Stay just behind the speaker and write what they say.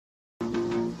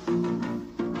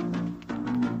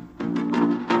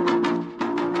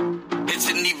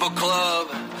evil club,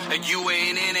 and you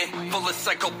ain't in it. Full of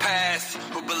psychopaths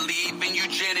who believe in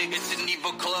eugenics. It's an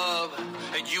evil club,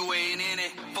 and you ain't in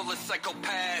it. Full of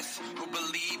psychopaths who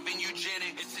believe in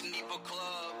eugenics. It's an evil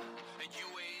club, and you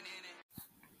ain't in it.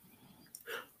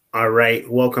 All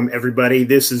right, welcome everybody.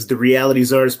 This is the Reality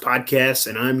Czars podcast,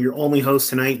 and I'm your only host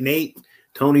tonight, Nate.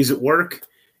 Tony's at work,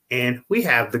 and we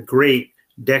have the great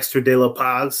Dexter de la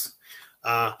Paz.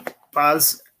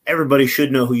 Paz, everybody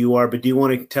should know who you are, but do you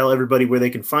want to tell everybody where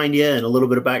they can find you and a little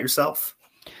bit about yourself?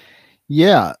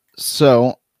 Yeah,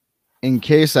 so in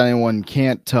case anyone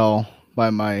can't tell by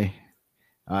my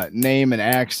name and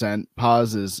accent,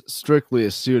 Paz is strictly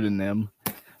a pseudonym.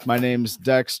 My name's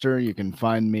Dexter. You can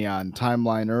find me on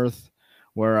Timeline Earth,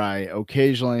 where I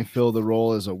occasionally fill the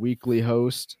role as a weekly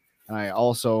host. I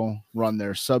also run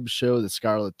their sub-show, the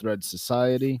Scarlet Thread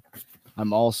Society.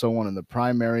 I'm also one of the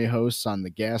primary hosts on the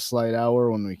Gaslight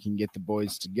Hour when we can get the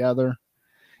boys together.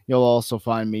 You'll also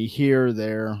find me here,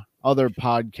 there, other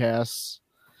podcasts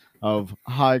of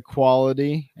high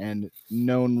quality and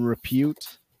known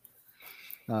repute.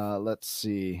 Let's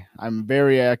see. I'm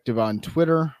very active on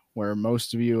Twitter, where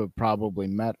most of you have probably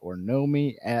met or know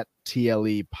me at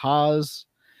TLE Paz.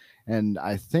 And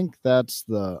I think that's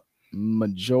the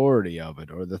majority of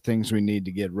it, or the things we need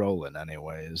to get rolling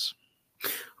anyways.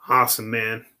 Awesome,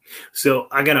 man. So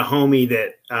I got a homie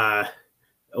that,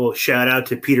 shout out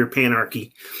to Peter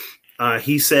Panarchy.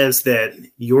 He says that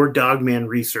your Dogman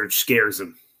research scares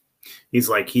him. He's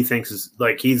like, he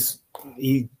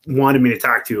wanted me to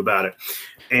talk to you about it.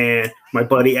 And my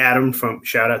buddy Adam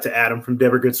shout out to Adam from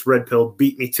Deborah Gets Red Pill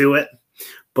beat me to it,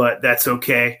 but that's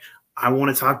okay. I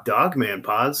want to talk Dogman,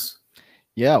 Paz.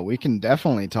 Yeah, we can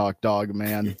definitely talk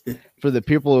Dogman. For the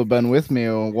people who have been with me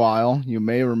a while, you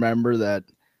may remember that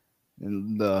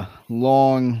in the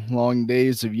long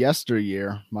days of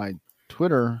yesteryear, my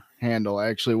Twitter handle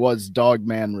actually was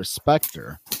Dogman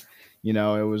Respecter. You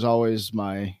know, it was always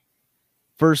my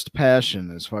first passion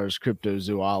as far as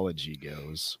cryptozoology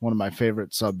goes. One of my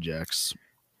favorite subjects.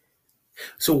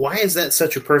 So why is that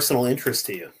such a personal interest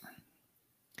to you?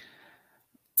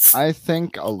 I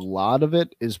think a lot of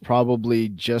it is probably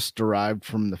just derived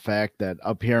from the fact that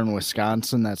up here in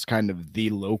Wisconsin, that's kind of the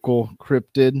local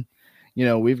cryptid. You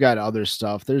know, we've got other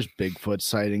stuff. There's Bigfoot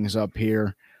sightings up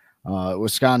here.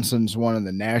 Wisconsin's one of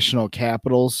the national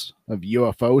capitals of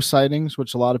UFO sightings,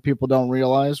 which a lot of people don't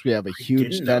realize. We have a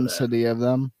huge density of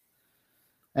them.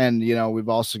 And, you know, we've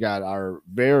also got our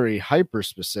very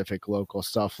hyper-specific local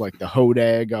stuff like the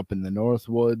Hodag up in the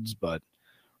Northwoods. But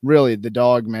really, the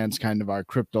Dogman's kind of our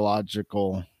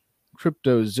cryptozoological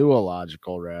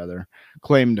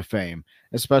claim to fame,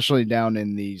 especially down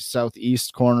in the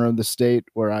southeast corner of the state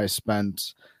where I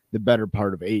spent the better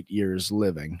part of 8 years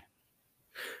living.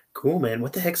 Cool, man.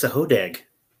 What the heck's a Hodag?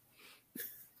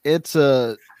 It's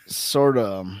a sort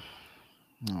of,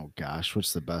 oh gosh,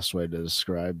 what's the best way to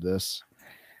describe this?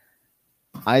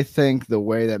 I think the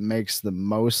way that makes the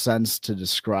most sense to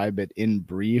describe it in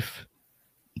brief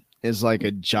is like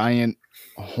a giant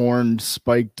horned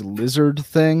spiked lizard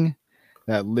thing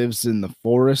that lives in the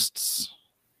forests.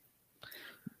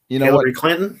 You know Hillary what?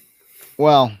 Clinton?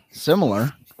 Well,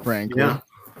 similar, frankly. Yeah.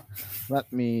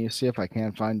 Let me see if I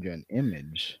can find you an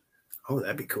image. Oh,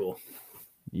 that'd be cool.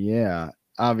 Yeah.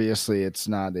 Obviously, it's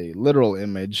not a literal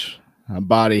image. A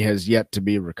body has yet to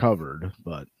be recovered,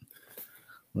 but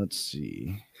let's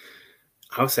see.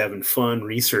 I was having fun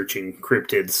researching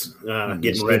cryptids,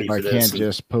 getting ready for this. I can't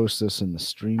just post this in the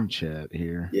stream chat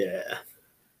here. Yeah.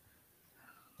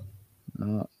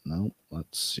 No,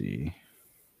 let's see.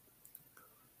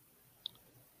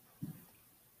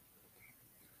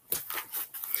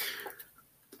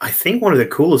 I think one of the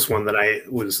coolest one that I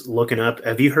was looking up.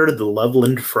 Have you heard of the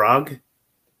Loveland frog?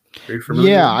 Are you familiar?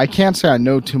 Yeah, I can't say I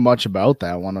know too much about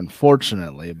that one,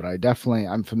 unfortunately, but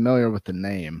I'm familiar with the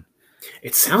name.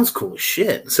 It sounds cool as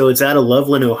shit. So it's out of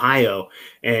Loveland, Ohio,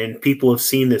 and people have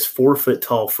seen this 4-foot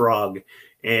tall frog.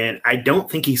 And I don't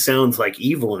think he sounds like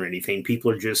evil or anything. People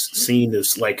are just seeing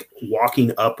this like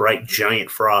walking upright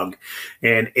giant frog.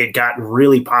 And it got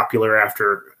really popular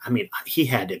after, he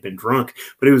had to have been drunk,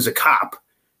 but it was a cop.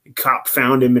 A cop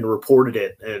found him and reported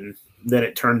it. And then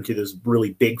it turned into this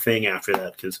really big thing after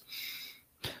that.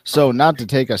 So not to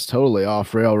take us totally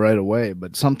off rail right away,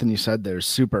 but something you said there is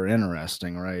super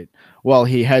interesting, right? Well,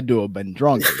 he had to have been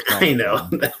drunk. I know.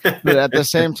 But at the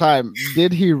same time,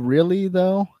 did he really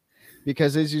though?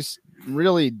 Because as you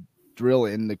really drill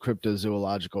into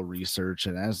cryptozoological research,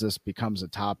 and as this becomes a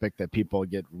topic that people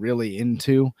get really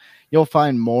into, you'll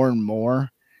find more and more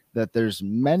that there's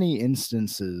many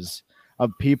instances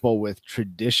of people with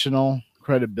traditional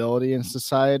credibility in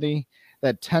society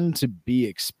that tend to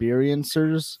be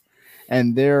experiencers,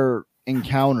 and their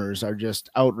encounters are just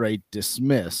outright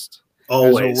dismissed as a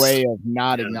Always. way of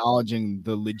not Yeah. acknowledging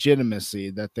the legitimacy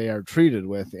that they are treated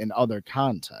with in other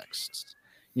contexts.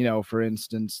 For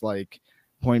instance, like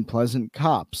Point Pleasant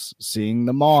cops seeing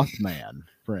the Mothman,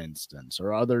 for instance,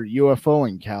 or other UFO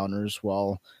encounters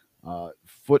while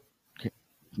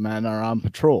footmen are on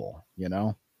patrol,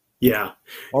 Yeah.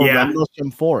 Or Yeah.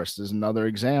 Rendlesham Forest is another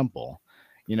example.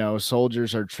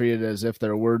 Soldiers are treated as if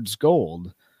their word's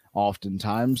gold,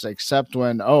 oftentimes, except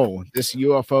when, this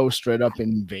UFO straight up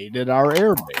invaded our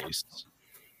airbase.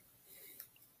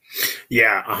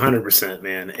 Yeah, 100%,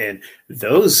 man. And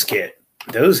those get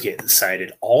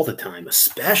cited all the time,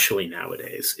 especially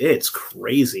nowadays. It's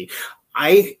crazy.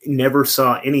 I never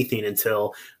saw anything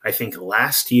until I think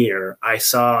last year. I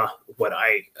saw what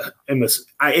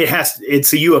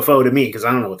it's a UFO to me because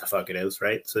I don't know what the fuck it is,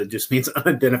 right? So it just means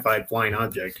unidentified flying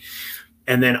object.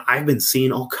 And then I've been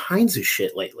seeing all kinds of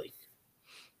shit lately.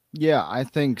 Yeah, I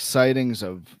think sightings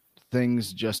of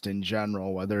things just in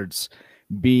general, whether it's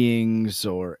beings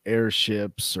or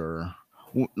airships or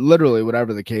literally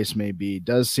whatever the case may be,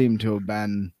 does seem to have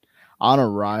been on a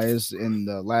rise in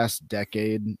the last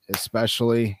decade,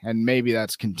 especially, and maybe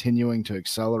that's continuing to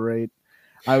accelerate.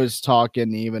 I was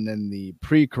talking even in the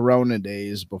pre-corona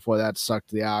days before that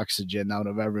sucked the oxygen out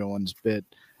of everyone's bit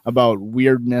about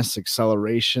weirdness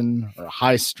acceleration or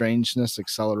high strangeness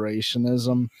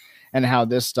accelerationism and how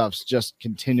this stuff's just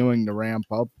continuing to ramp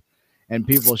up, and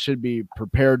people should be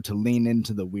prepared to lean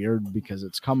into the weird because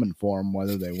it's coming for them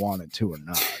whether they want it to or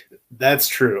not. That's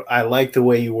true. I like the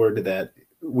way you worded that.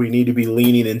 We need to be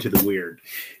leaning into the weird.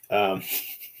 The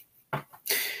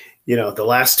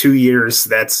last 2 years,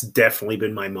 that's definitely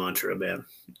been my mantra, man.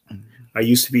 I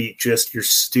used to be just your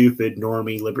stupid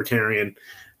normie libertarian,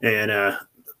 and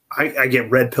I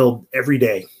get red pilled every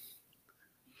day.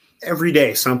 Every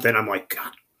day, something. I'm like,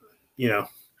 God,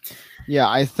 Yeah,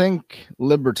 I think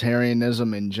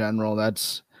libertarianism in general,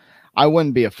 I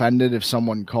wouldn't be offended if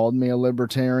someone called me a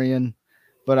libertarian,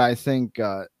 but I think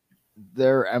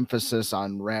their emphasis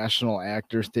on rational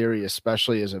actor theory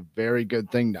especially is a very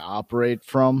good thing to operate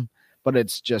from, but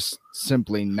it's just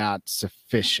simply not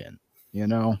sufficient,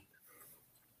 Yeah,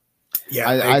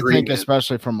 I agree, think man.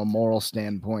 especially from a moral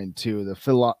standpoint too,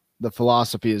 the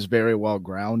philosophy is very well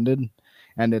grounded,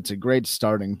 and it's a great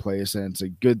starting place, and it's a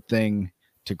good thing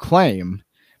to claim,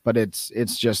 but it's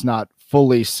just not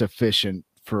fully sufficient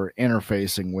for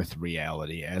interfacing with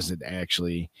reality as it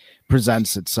actually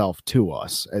presents itself to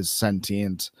us as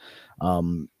sentient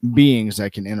beings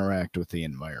that can interact with the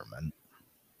environment.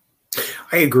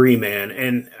 I agree, man.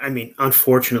 And I mean,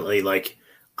 unfortunately, like,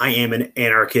 I am an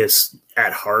anarchist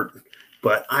at heart,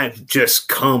 but I've just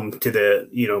come to the,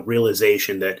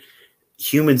 realization that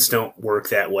humans don't work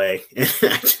that way. And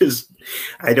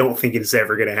I don't think it's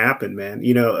ever going to happen, man.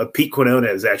 Pete Quinona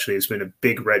has been a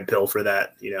big red pill for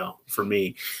that, for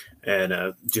me.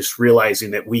 And just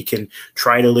realizing that we can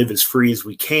try to live as free as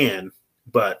we can,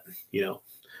 but,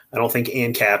 I don't think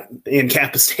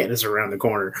Ancapistan is around the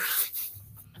corner.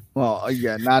 Well,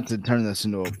 again, not to turn this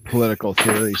into a political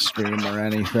theory stream or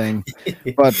anything,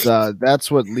 but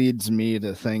that's what leads me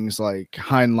to things like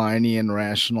Heinleinian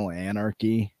rational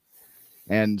anarchy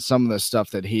and some of the stuff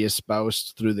that he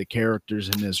espoused through the characters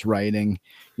in his writing.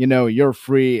 You're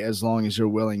free as long as you're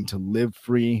willing to live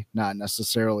free, not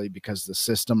necessarily because the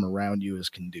system around you is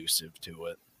conducive to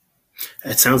it.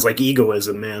 That sounds like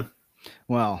egoism, man.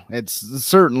 Well, it's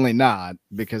certainly not,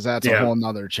 because that's a whole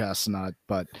nother chestnut,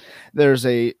 but there's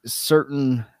a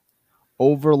certain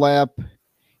overlap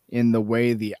in the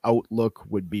way the outlook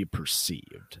would be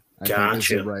perceived. I think is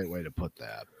the right way to put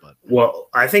that. But well,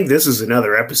 I think this is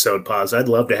another episode, Paz. I'd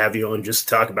love to have you on just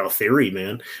to talk about theory,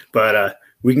 man. But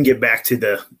we can get back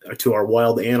to our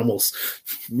wild animals.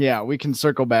 Yeah, we can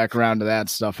circle back around to that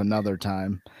stuff another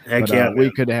time. Heck but, yeah,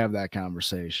 we could have that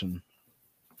conversation.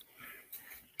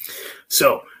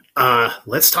 So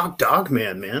let's talk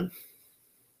Dogman, man.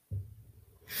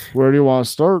 Where do you want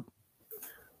to start?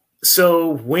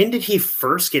 So when did he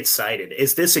first get cited?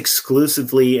 Is this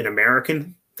exclusively an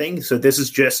American thing? So this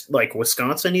is just like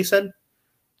Wisconsin, you said?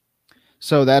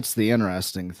 So that's the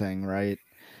interesting thing, right?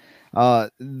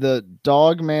 The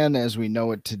Dogman as we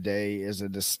know it today is a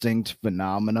distinct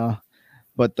phenomena,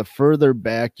 but the further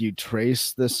back you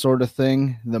trace this sort of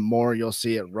thing, the more you'll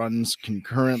see it runs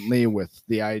concurrently with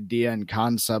the idea and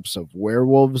concepts of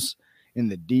werewolves in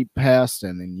the deep past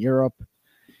and in Europe.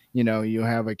 You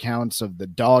have accounts of the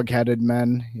dog-headed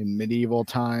men in medieval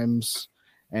times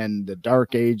and the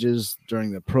Dark Ages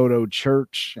during the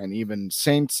Proto-Church, and even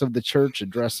saints of the church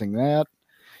addressing that.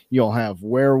 You'll have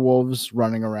werewolves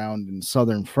running around in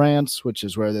southern France, which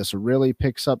is where this really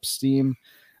picks up steam.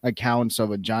 Accounts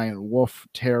of a giant wolf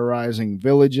terrorizing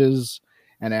villages,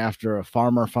 and after a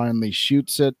farmer finally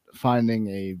shoots it, finding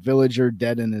a villager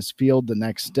dead in his field the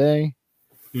next day.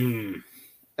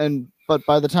 But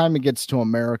by the time it gets to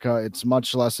America, it's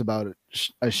much less about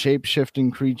a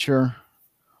shape-shifting creature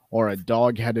or a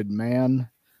dog-headed man,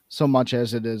 so much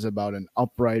as it is about an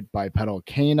upright bipedal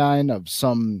canine of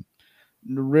some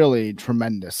really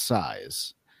tremendous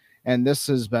size. And this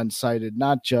has been cited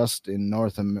not just in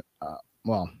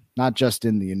not just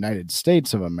in the United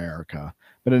States of America,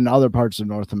 but in other parts of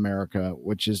North America,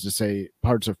 which is to say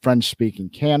parts of French-speaking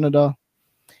Canada.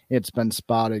 It's been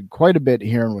spotted quite a bit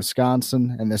here in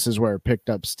Wisconsin, and this is where it picked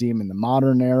up steam in the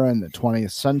modern era in the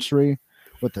 20th century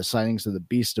with the sightings of the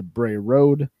Beast of Bray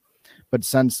Road. But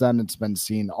since then, it's been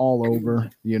seen all over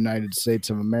the United States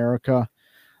of America.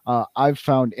 I've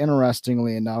found,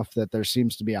 interestingly enough, that there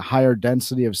seems to be a higher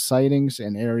density of sightings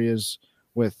in areas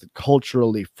with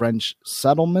culturally French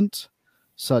settlement,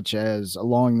 such as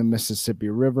along the Mississippi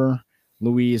River,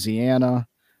 Louisiana,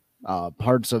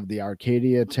 parts of the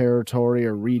Arcadia Territory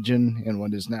or region in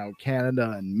what is now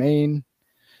Canada and Maine,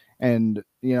 and,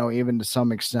 even to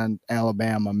some extent,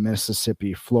 Alabama,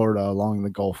 Mississippi, Florida, along the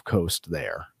Gulf Coast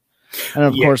there. And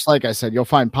of course, like I said, you'll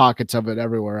find pockets of it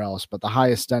everywhere else, but the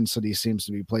highest density seems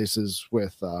to be places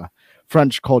with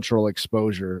French cultural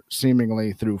exposure,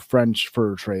 seemingly through French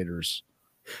fur traders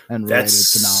and related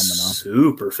phenomena.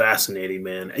 Super fascinating,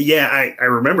 man. Yeah, I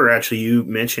remember actually you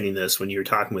mentioning this when you were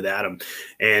talking with Adam.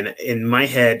 And in my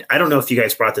head, I don't know if you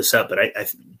guys brought this up, but I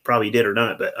probably did or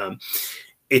not, but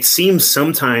it seems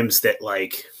sometimes that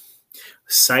like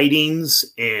sightings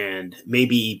and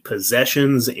maybe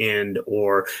possessions and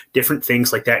or different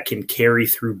things like that can carry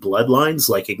through bloodlines.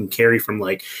 Like it can carry from,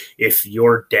 like, if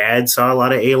your dad saw a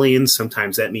lot of aliens,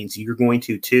 sometimes that means you're going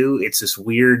to too. It's this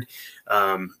weird,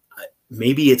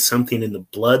 maybe it's something in the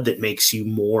blood that makes you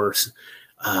more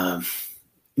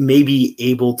maybe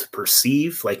able to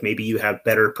perceive, like maybe you have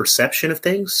better perception of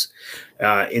things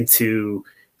into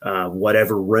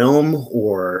whatever realm,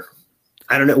 or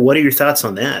I don't know. What are your thoughts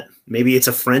on that? Maybe it's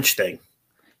a French thing.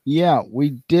 Yeah,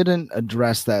 we didn't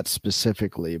address that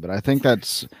specifically, but I think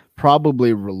that's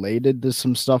probably related to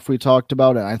some stuff we talked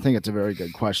about, and I think it's a very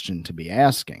good question to be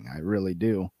asking. I really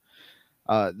do.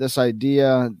 This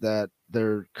idea that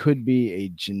there could be a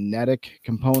genetic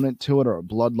component to it or a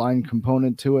bloodline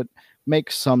component to it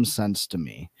makes some sense to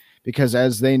me, because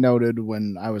as they noted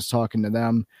when I was talking to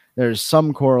them, there's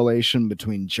some correlation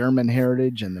between German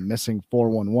heritage and the missing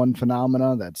 411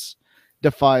 phenomena that's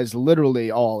defies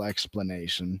literally all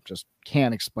explanation. Just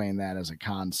can't explain that as a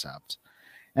concept.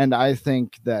 And I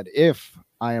think that if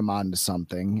I am onto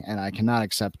something, and I cannot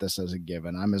accept this as a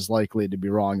given, I'm as likely to be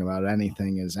wrong about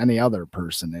anything as any other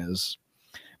person is.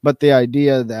 But the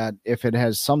idea that if it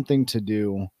has something to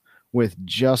do with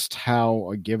just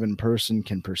how a given person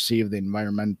can perceive the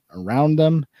environment around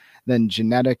them, then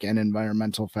genetic and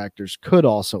environmental factors could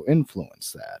also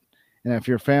influence that. And if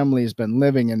your family has been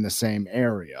living in the same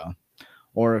area,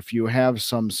 or if you have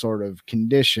some sort of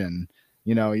condition,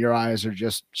 your eyes are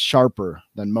just sharper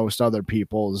than most other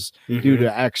people's due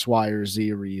to X, Y, or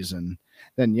Z reason,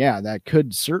 then yeah, that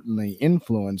could certainly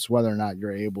influence whether or not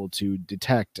you're able to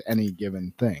detect any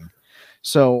given thing.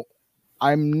 So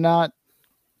I'm not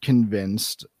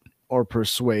convinced or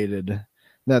persuaded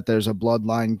that there's a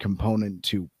bloodline component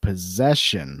to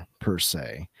possession per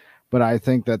se, but I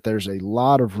think that there's a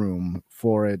lot of room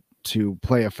for it to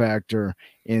play a factor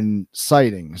in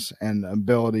sightings and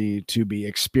ability to be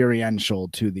experiential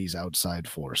to these outside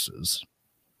forces.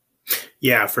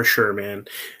 Yeah, for sure, man.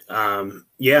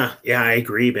 Yeah, I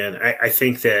agree, man. I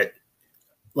think that,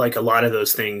 like, a lot of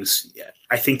those things,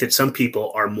 I think that some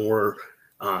people are more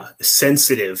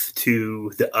sensitive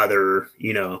to the other,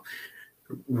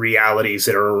 realities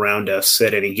that are around us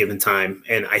at any given time.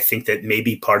 And I think that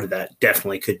maybe part of that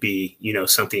definitely could be,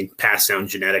 something passed down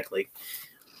genetically.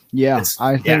 Yeah,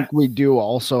 I think we do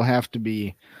also have to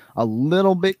be a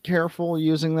little bit careful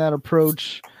using that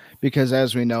approach, because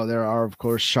as we know, there are, of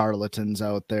course, charlatans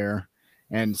out there,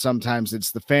 and sometimes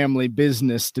it's the family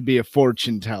business to be a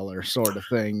fortune teller sort of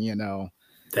thing,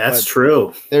 That's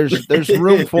true. There's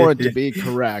room for it to be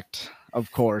correct, of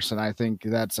course, and I think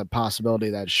that's a possibility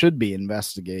that should be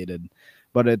investigated,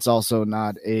 but it's also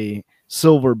not a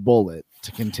silver bullet,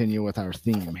 to continue with our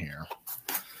theme here.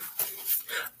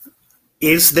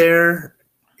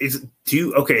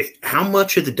 How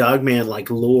much of the Dogman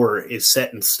lore is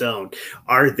set in stone?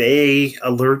 Are they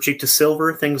allergic to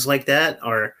silver, things like that?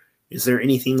 Or is there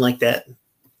anything like that?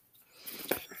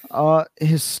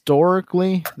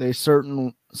 Historically, they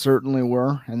certainly certainly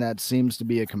were, and that seems to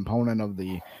be a component of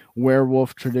the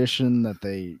werewolf tradition that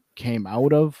they came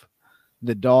out of.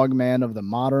 The Dogman of the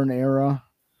modern era,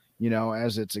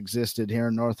 as it's existed here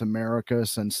in North America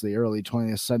since the early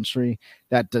 20th century,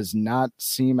 that does not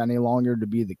seem any longer to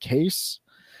be the case.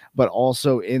 But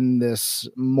also in this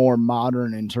more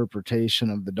modern interpretation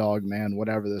of the Dogman,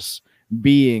 whatever this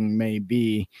being may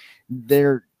be,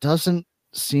 there doesn't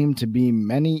seem to be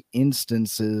many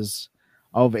instances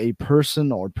of a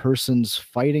person or persons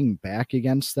fighting back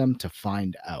against them to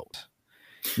find out.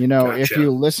 If Gotcha.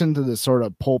 you listen to the sort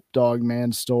of pulp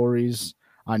Dogman stories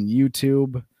on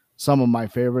YouTube, some of my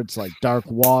favorites like Dark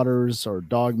Waters or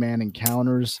Dogman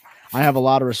Encounters, I have a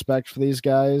lot of respect for these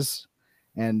guys.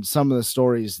 And some of the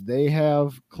stories they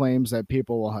have claims that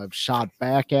people will have shot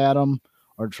back at them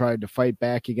or tried to fight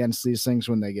back against these things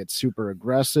when they get super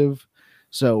aggressive.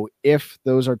 So if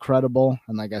those are credible,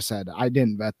 and like I said, I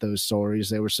didn't vet those stories.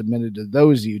 They were submitted to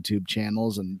those YouTube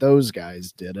channels and those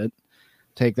guys did it.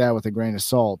 Take that with a grain of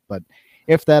salt. But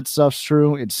if that stuff's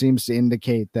true, it seems to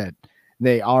indicate that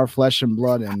they are flesh and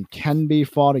blood and can be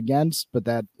fought against, but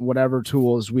that whatever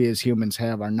tools we as humans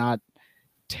have are not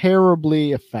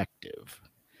terribly effective.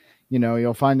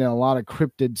 You'll find in a lot of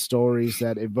cryptid stories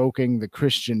that evoking the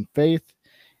Christian faith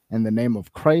and the name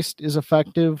of Christ is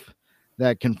effective.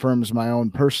 That confirms my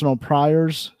own personal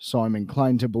priors, so I'm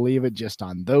inclined to believe it just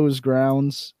on those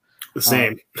grounds. The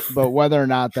same. But whether or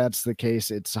not that's the case,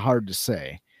 it's hard to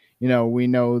say. We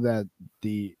know that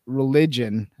the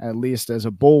religion, at least as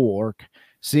a bulwark,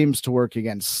 seems to work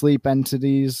against sleep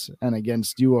entities and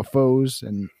against UFOs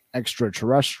and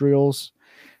extraterrestrials.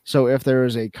 So if there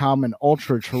is a common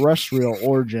ultra-terrestrial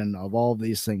origin of all of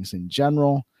these things in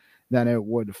general, then it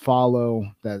would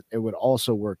follow that it would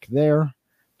also work there.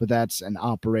 But that's an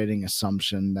operating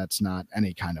assumption. That's not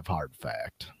any kind of hard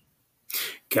fact.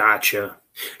 Gotcha.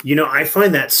 I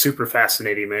find that super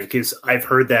fascinating, man, because I've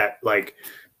heard that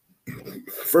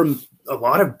from a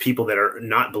lot of people that are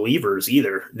not believers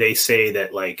either. They say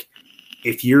that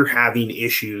if you're having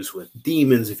issues with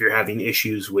demons, if you're having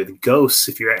issues with ghosts,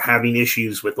 if you're having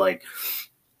issues with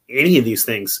any of these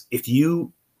things, if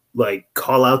you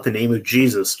call out the name of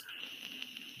Jesus,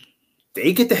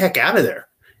 they get the heck out of there.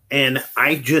 And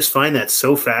I just find that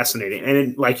so fascinating.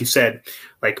 And like you said,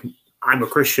 I'm a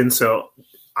Christian, so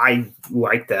I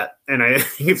like that. And I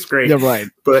think it's great. You're right.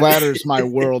 But flatters my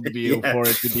worldview yeah. for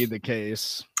it to be the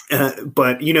case.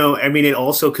 But it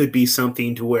also could be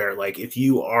something to where if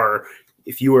you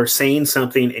are saying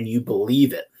something and you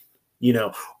believe it,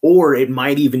 or it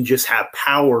might even just have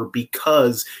power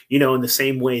because, in the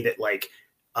same way that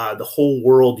the whole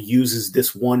world uses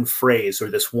this one phrase or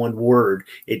this one word,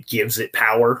 it gives it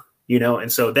power,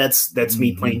 and so that's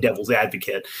me playing devil's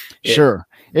advocate. Sure.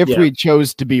 If we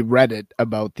chose to be Reddit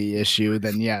about the issue,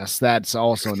 then yes, that's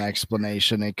also an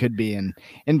explanation. It could be an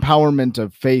empowerment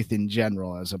of faith in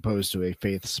general, as opposed to a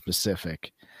faith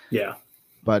specific. Yeah.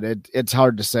 But it's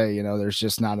hard to say, there's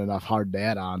just not enough hard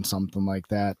data on something like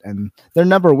that. And there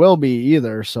never will be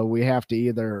either. So we have to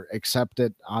either accept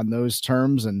it on those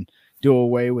terms and do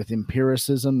away with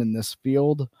empiricism in this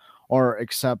field, or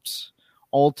accept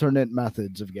alternate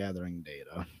methods of gathering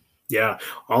data. Yeah.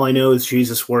 All I know is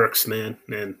Jesus works, man.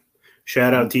 And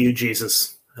shout out to you,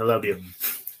 Jesus. I love you.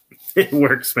 It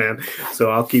works, man.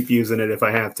 So I'll keep using it if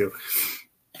I have to.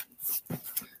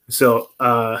 So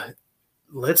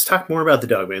let's talk more about the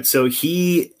Dogman. So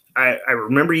I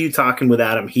remember you talking with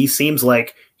Adam. He seems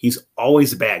like he's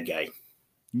always a bad guy.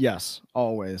 Yes,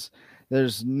 always.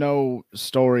 There's no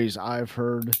stories I've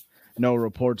heard, no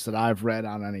reports that I've read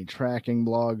on any tracking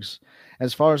blogs.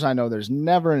 As far as I know, there's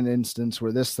never an instance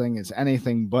where this thing is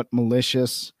anything but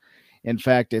malicious. In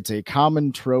fact, it's a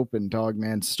common trope in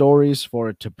Dogman stories for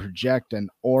it to project an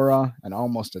aura and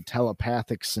almost a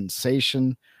telepathic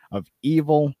sensation of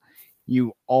evil.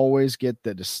 You always get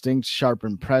the distinct, sharp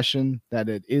impression that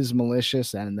it is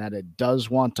malicious and that it does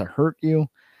want to hurt you,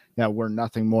 that we're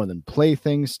nothing more than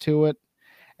playthings to it.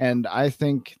 And I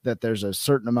think that there's a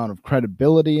certain amount of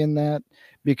credibility in that,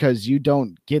 because you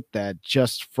don't get that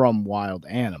just from wild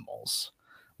animals.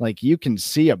 You can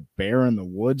see a bear in the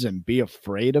woods and be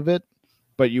afraid of it,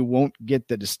 but you won't get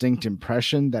the distinct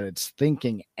impression that it's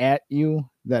thinking at you,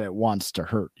 that it wants to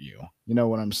hurt you. You know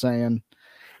what I'm saying?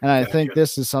 And I think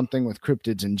this is something with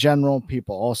cryptids in general,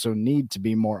 people also need to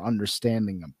be more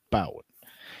understanding about.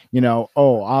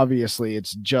 Obviously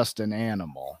it's just an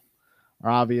animal, or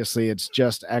obviously it's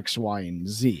just X, Y, and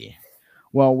Z.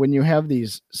 Well, when you have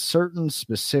these certain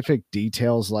specific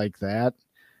details like that,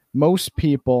 most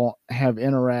people have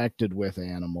interacted with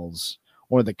animals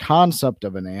or the concept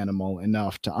of an animal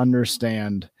enough to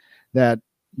understand that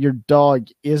your dog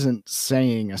isn't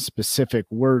saying a specific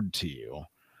word to you,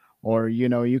 or,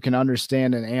 you can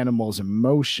understand an animal's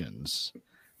emotions,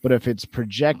 but if it's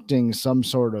projecting some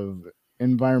sort of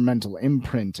environmental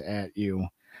imprint at you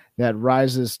that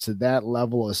rises to that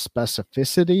level of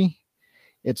specificity,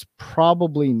 it's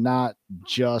probably not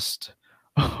just,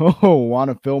 oh,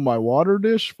 want to fill my water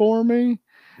dish for me?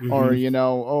 Or, Mhm.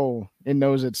 oh, it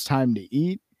knows it's time to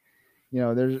eat.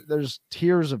 There's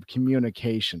tiers of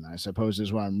communication, I suppose,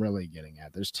 is what I'm really getting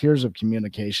at. There's tiers of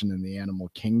communication in the animal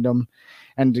kingdom,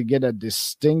 and to get a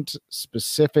distinct,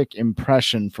 specific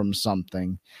impression from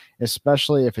something,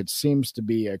 especially if it seems to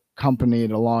be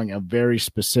accompanied along a very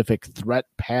specific threat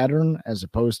pattern as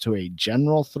opposed to a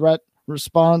general threat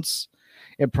response,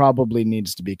 it probably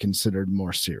needs to be considered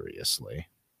more seriously.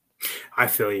 I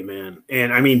feel you, man.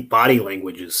 And I mean, body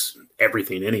language is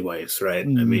everything, anyways, right? I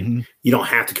mean, Mm-hmm. you don't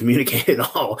have to communicate at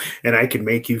all. And I can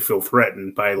make you feel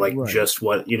threatened by like Right. just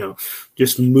what,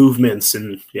 just movements.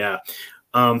 And yeah.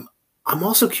 I'm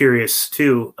also curious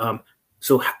too.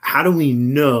 So, how do we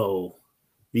know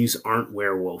these aren't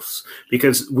werewolves?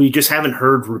 Because we just haven't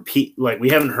heard we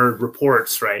haven't heard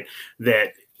reports, right,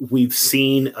 that we've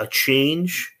seen a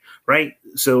change, right?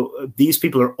 So these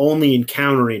people are only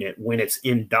encountering it when it's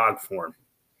in dog form.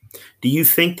 Do you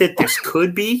think that this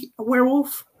could be a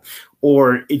werewolf?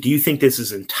 Or do you think this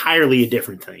is entirely a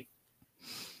different thing?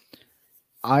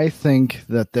 I think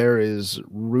that there is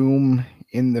room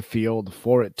in the field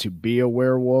for it to be a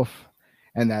werewolf,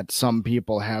 and that some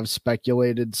people have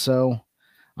speculated so.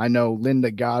 I know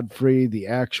Linda Godfrey, the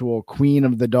actual queen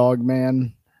of the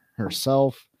Dogman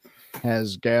herself,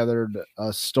 has gathered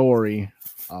a story.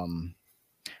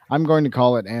 I'm going to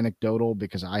call it anecdotal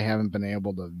because I haven't been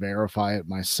able to verify it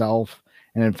myself.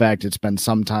 And in fact, it's been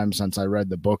some time since I read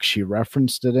the book she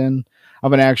referenced it in,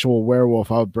 of an actual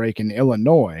werewolf outbreak in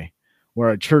Illinois where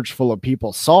a church full of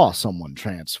people saw someone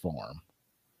transform.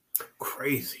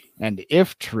 Crazy. And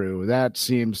if true, that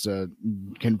seems to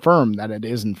confirm that it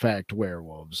is in fact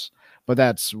werewolves. But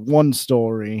that's one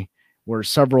story where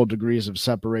several degrees of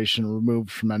separation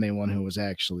removed from anyone who was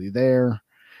actually there.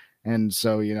 And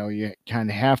so, you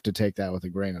kind of have to take that with a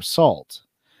grain of salt.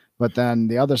 But then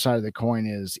the other side of the coin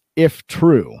is, if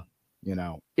true, then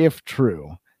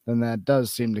that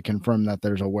does seem to confirm that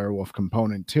there's a werewolf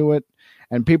component to it.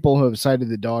 And people who have cited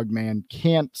the Dogman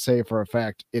can't say for a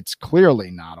fact it's clearly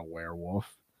not a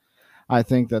werewolf. I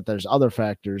think that there's other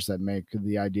factors that make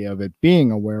the idea of it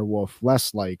being a werewolf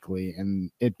less likely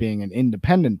and it being an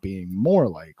independent being more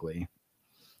likely.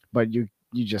 But you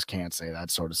just can't say that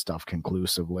sort of stuff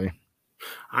conclusively.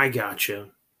 I gotcha.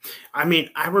 I mean,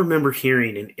 I remember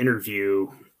hearing an interview,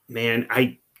 man,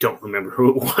 I don't remember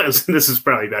who it was. This is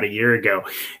probably about a year ago.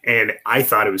 And I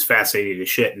thought it was fascinating as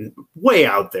shit and way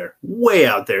out there, way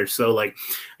out there. So, like,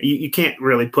 you can't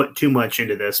really put too much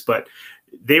into this, but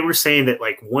they were saying that,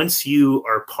 like, once you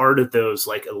are part of those,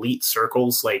 like, elite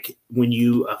circles, like, when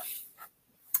you,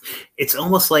 it's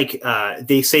almost like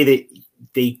they say that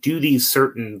they do these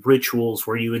certain rituals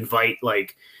where you invite,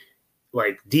 like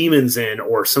demons in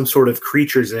or some sort of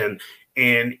creatures in,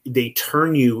 and they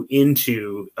turn you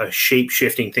into a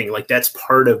shape-shifting thing. Like that's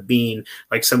part of being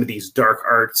like some of these dark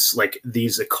arts, like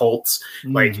these occults,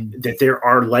 like that there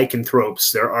are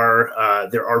lycanthropes, there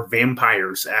are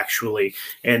vampires actually.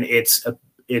 And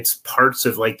it's parts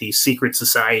of like these secret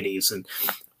societies. And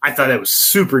I thought that was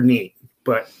super neat,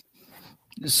 but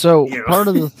so part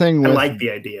of the thing with I like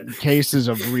the idea. Cases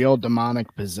of real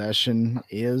demonic possession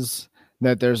is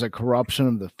that there's a corruption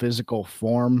of the physical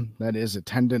form that is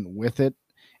attendant with it,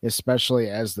 especially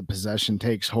as the possession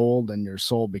takes hold and your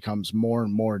soul becomes more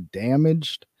and more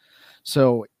damaged.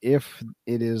 So if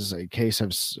it is a case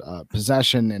of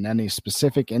possession in any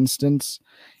specific instance,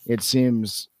 it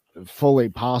seems fully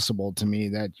possible to me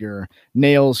that your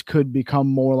nails could become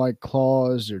more like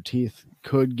claws, your teeth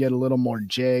could get a little more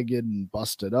jagged and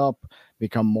busted up,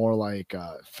 become more like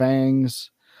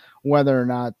fangs. Whether or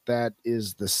not that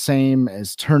is the same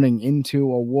as turning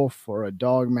into a wolf or a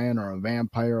dogman or a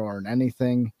vampire or an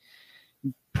anything,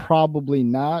 probably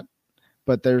not.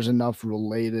 But there's enough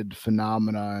related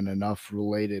phenomena and enough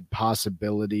related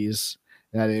possibilities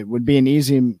that it would be an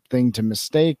easy thing to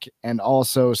mistake, and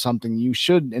also something you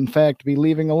should, in fact, be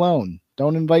leaving alone.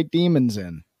 Don't invite demons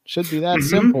in. Should be that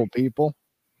simple, people.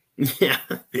 Yeah.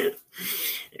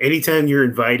 Anytime you're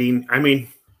inviting, I mean,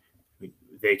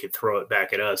 they could throw it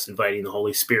back at us, inviting the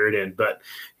Holy Spirit in, but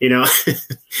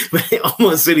but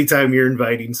almost anytime you're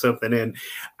inviting something in,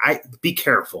 be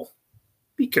careful.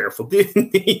 Be careful. Do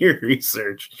your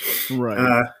research.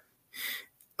 Right.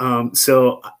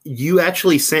 So you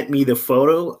actually sent me the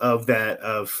photo of that,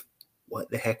 of what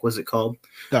the heck was it called?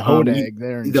 The Hodag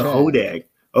there in the chat. Hodag.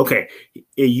 Okay,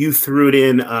 you threw it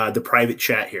in the private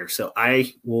chat here, so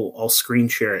I'll screen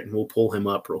share it and we'll pull him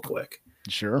up real quick.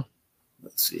 Sure.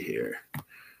 Let's see here.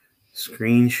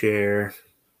 Screen share.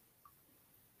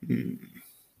 Do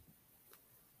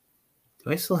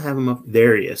I still have him up?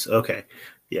 There he is. Okay.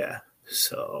 Yeah.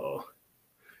 So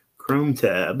Chrome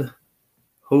tab,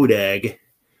 Hodag.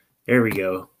 There we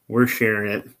go. We're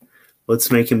sharing it.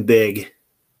 Let's make him big.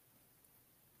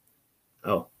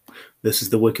 Oh, this is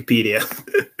the Wikipedia.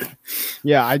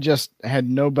 Yeah, I just had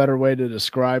no better way to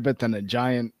describe it than a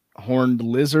giant horned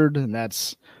lizard, and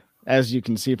that's, as you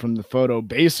can see from the photo,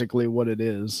 basically what it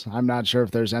is. I'm not sure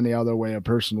if there's any other way a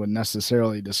person would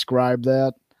necessarily describe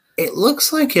that. It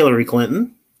looks like Hillary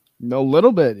Clinton. A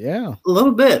little bit, yeah. A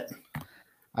little bit.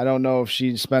 I don't know if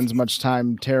she spends much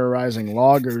time terrorizing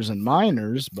loggers and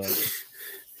miners, but...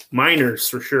 Miners,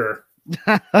 for sure.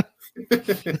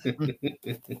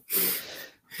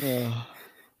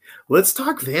 Let's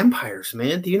talk vampires,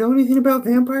 man. Do you know anything about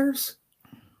vampires?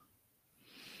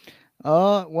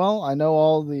 Well, I know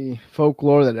all the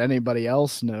folklore that anybody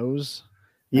else knows.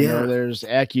 Yeah. I know there's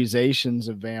accusations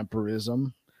of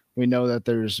vampirism. We know that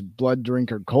there's blood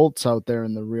drinker cults out there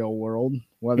in the real world.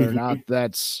 Whether or not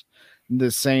that's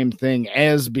the same thing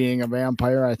as being a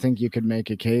vampire, I think you could make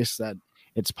a case that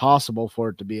it's possible for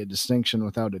it to be a distinction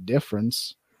without a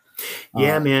difference.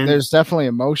 Yeah, man. There's definitely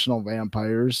emotional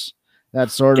vampires.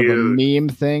 That's sort of a meme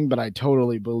thing, but I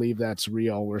totally believe that's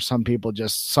real, where some people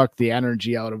just suck the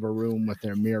energy out of a room with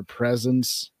their mere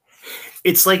presence.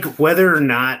 It's like whether or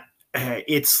not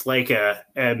it's like a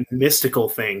mystical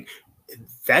thing.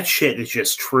 That shit is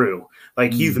just true.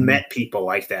 Like you've met people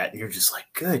like that and you're just like,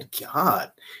 good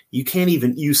God,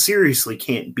 you seriously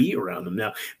can't be around them.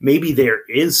 Now, maybe there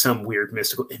is some weird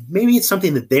mystical, maybe it's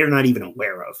something that they're not even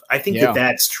aware of. I think that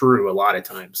that's true a lot of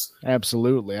times.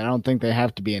 Absolutely. I don't think they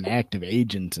have to be an active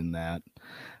agent in that.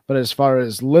 But as far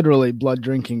as literally blood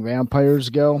drinking vampires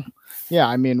go, yeah,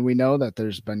 I mean, we know that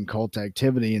there's been cult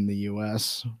activity in the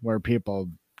US where people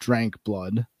drank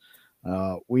blood.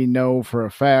 We know for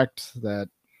a fact that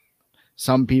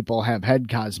some people have had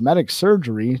cosmetic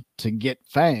surgery to get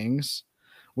fangs.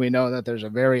 We know that there's a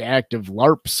very active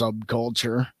LARP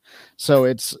subculture. So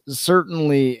it's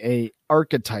certainly a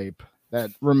archetype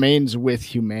that remains with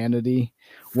humanity,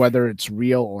 whether it's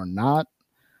real or not.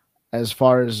 As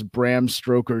far as Bram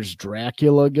Stoker's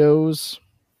Dracula goes,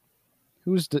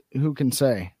 who can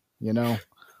say, you know?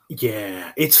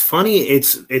 Yeah, it's funny.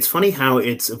 It's funny how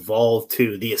it's evolved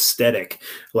to the aesthetic.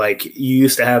 Like you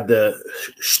used to have the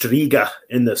Striga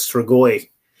and the Strigoi,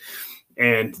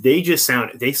 and they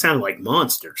sound like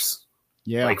monsters.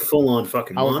 Yeah, like full on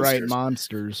fucking outright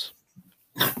monsters.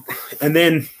 monsters. And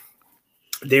then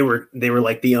they were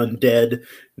like the undead.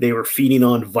 They were feeding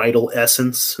on vital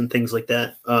essence and things like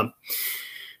that.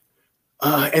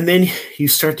 And then you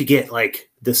start to get like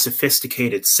the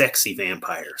sophisticated, sexy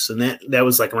vampires. And that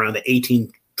was like around the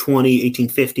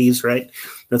 1850s, right?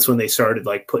 That's when they started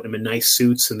like putting them in nice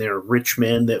suits and they're rich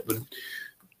men that would.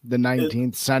 The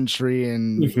 19th century.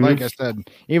 And like I said,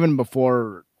 even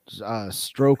before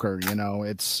Stroker, you know,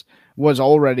 was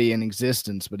already in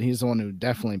existence, but he's the one who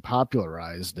definitely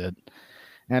popularized it.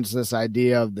 And it's this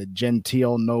idea of the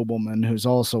genteel nobleman who's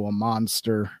also a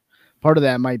monster. Part of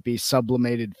that might be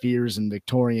sublimated fears in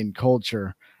Victorian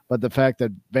culture, but the fact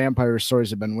that vampire stories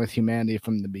have been with humanity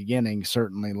from the beginning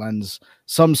certainly lends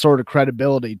some sort of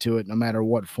credibility to it, no matter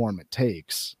what form it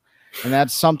takes. And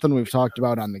that's something we've talked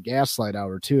about on the Gaslight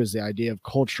Hour, too, is the idea of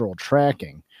cultural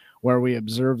tracking, where we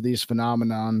observe these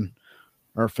phenomena,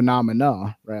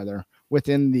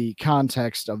 within the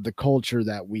context of the culture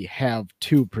that we have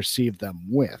to perceive them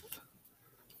with.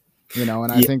 You know,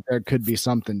 and I think there could be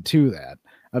something to that.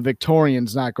 A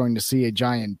Victorian's not going to see a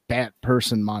giant bat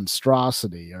person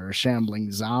monstrosity or a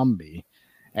shambling zombie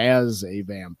as a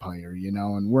vampire, you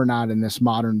know, and we're not in this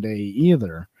modern day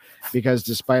either, because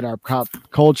despite our pop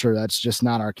culture, that's just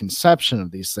not our conception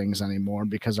of these things anymore,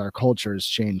 because our culture has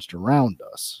changed around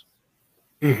us.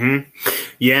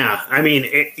 Yeah, I mean,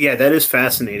 that is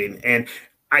fascinating. And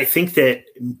I think that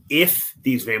if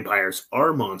these vampires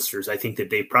are monsters, I think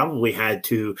that they probably had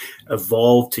to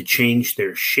evolve to change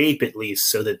their shape, at least,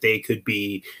 so that they could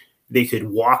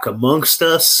walk amongst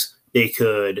us. They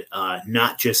could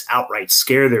not just outright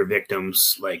scare their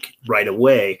victims like right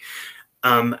away.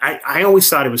 I always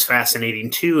thought it was fascinating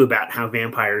too about how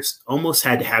vampires almost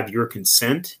had to have your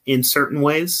consent in certain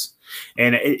ways.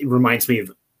 And it reminds me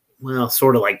of, well,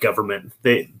 sort of like government.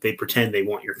 They pretend they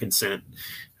want your consent.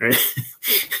 Right?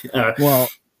 Well,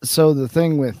 so the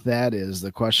thing with that is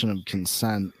the question of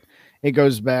consent it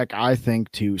goes back, I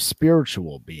think, to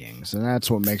spiritual beings. And that's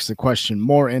what makes the question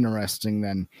more interesting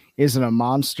than, is it a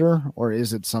monster or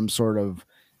is it some sort of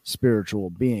spiritual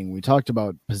being? We talked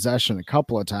about possession a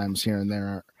couple of times here and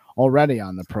there already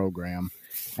on the program.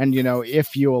 And,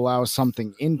 if you allow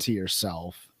something into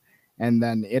yourself and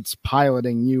then it's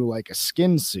piloting you like a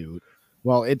skin suit,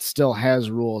 well, it still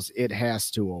has rules it has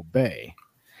to obey.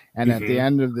 And at the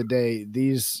end of the day,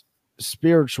 these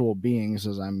spiritual beings,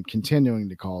 as I'm continuing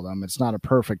to call them, it's not a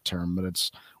perfect term, but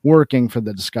it's working for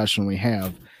the discussion we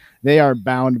have. They are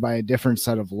bound by a different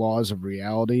set of laws of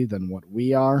reality than what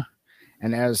we are.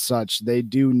 And as such, they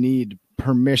do need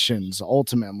permissions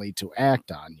ultimately to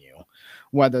act on you,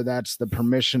 whether that's the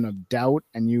permission of doubt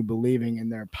and you believing in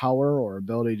their power or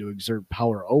ability to exert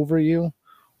power over you,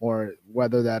 or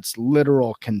whether that's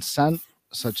literal consent,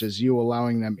 such as you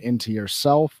allowing them into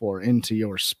yourself or into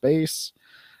your space.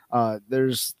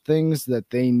 There's things that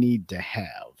they need to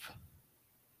have.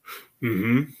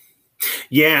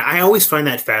 Yeah, I always find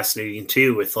that fascinating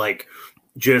too, with like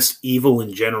just evil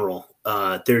in general.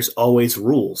 There's always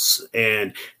rules,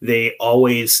 and there's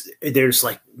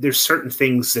certain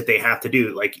things that they have to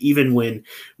do. Like even when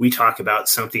we talk about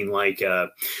something like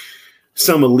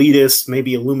some elitist,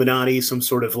 maybe Illuminati, some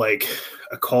sort of like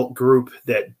occult group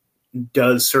that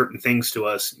does certain things to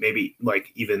us, maybe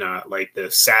like even like the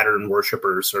Saturn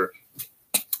worshipers or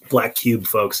Black Cube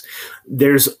folks,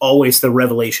 there's always the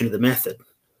revelation of the method.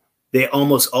 They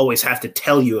almost always have to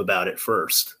tell you about it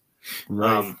first,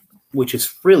 right. Which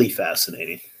is really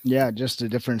fascinating. Yeah, just a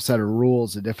different set of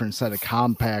rules, a different set of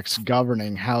compacts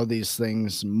governing how these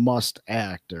things must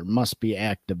act or must be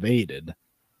activated.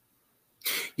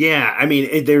 Yeah, I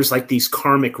mean, there's like these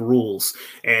karmic rules,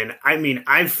 and I mean,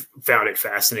 I've found it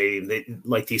fascinating that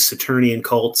like these Saturnian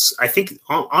cults. I think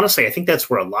honestly, I think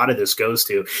that's where a lot of this goes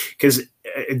to, because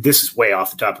this is way off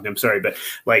the topic. I'm sorry, but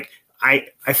like I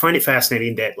find it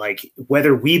fascinating that like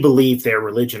whether we believe their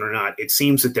religion or not, it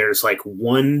seems that there's like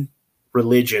one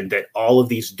religion that all of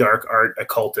these dark art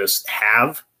occultists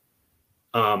have.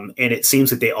 And it seems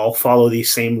that they all follow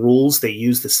these same rules. They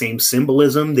use the same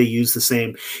symbolism. They use the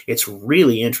same. It's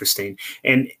really interesting.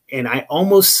 And I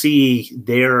almost see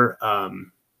their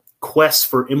quest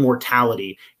for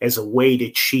immortality as a way to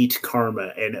cheat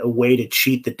karma and a way to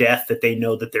cheat the death that they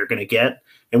know that they're going to get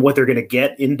and what they're going to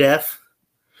get in death.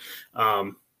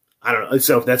 I don't know.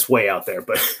 So that's way out there,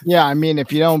 but yeah, I mean,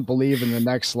 if you don't believe in the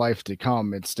next life to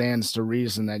come, it stands to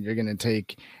reason that you're going to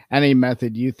take any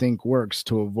method you think works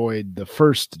to avoid the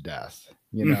first death,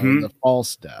 the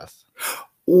false death,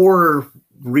 or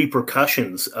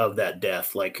repercussions of that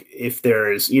death. Like if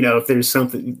there's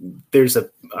something, there's a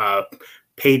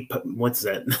paid, what's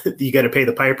that? You got to pay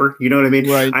the piper. You know what I mean?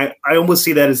 Right. I almost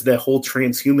see that as the whole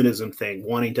transhumanism thing,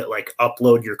 wanting to like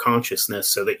upload your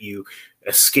consciousness so that you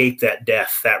escape that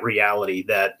death, that reality,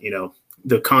 that,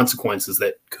 the consequences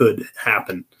that could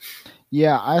happen.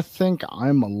 Yeah, I think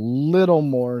I'm a little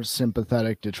more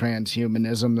sympathetic to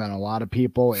transhumanism than a lot of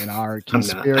people in our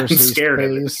conspiracy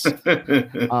space.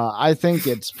 I think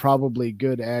it's probably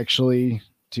good actually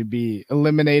to be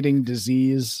eliminating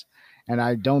disease. And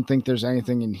I don't think there's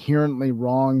anything inherently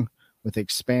wrong with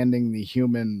expanding the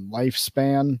human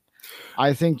lifespan.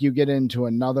 I think you get into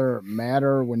another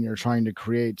matter when you're trying to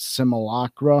create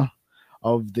simulacra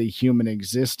of the human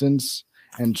existence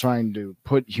and trying to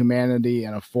put humanity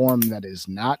in a form that is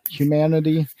not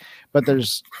humanity. But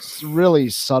there's really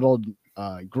subtle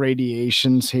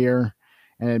gradations here,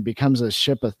 and it becomes a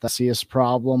ship of Theseus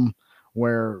problem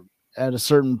where at a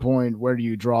certain point, where do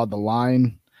you draw the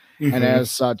line? And as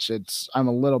such, I'm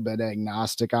a little bit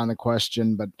agnostic on the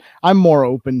question, but I'm more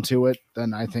open to it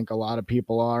than I think a lot of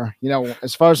people are.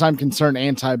 As far as I'm concerned,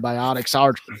 antibiotics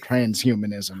are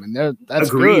transhumanism, and that's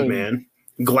agreed, good. Man.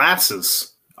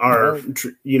 Glasses are,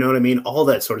 you know what I mean? All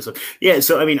that sort of stuff. Yeah.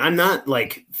 So, I mean, I'm not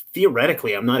like,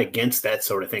 theoretically, I'm not against that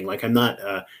sort of thing. Like, I'm not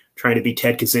trying to be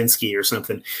Ted Kaczynski or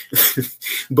something.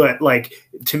 But like,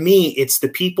 to me, it's the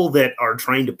people that are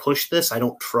trying to push this I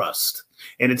don't trust.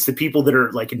 And it's the people that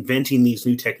are like inventing these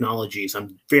new technologies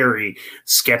I'm very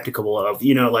skeptical of.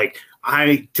 Like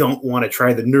I don't want to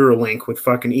try the Neuralink with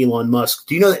fucking Elon Musk.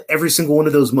 Do you know that every single one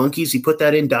of those monkeys he put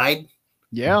that in died?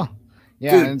 Yeah.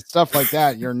 Yeah. Dude. And stuff like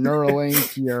that. Your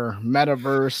Neuralink, your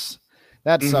metaverse,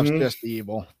 that stuff's just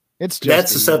evil. That's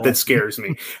the stuff that scares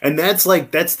me. And that's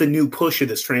the new push of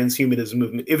this transhumanism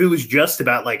movement. If it was just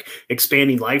about like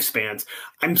expanding lifespans,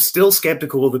 I'm still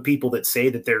skeptical of the people that say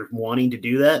that they're wanting to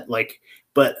do that. Like,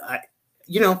 but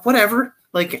whatever.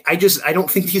 Like, I don't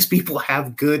think these people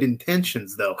have good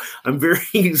intentions, though. I'm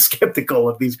very skeptical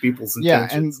of these people's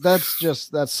intentions. Yeah, and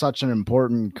that's such an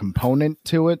important component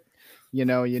to it, you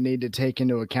know, you need to take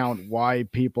into account why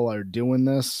people are doing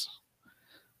this.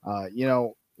 You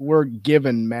know, we're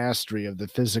given mastery of the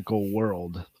physical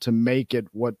world to make it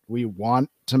what we want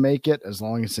to make it, as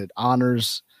long as it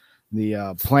honors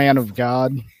the plan of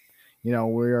God. You know,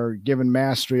 we are given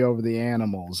mastery over the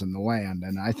animals and the land,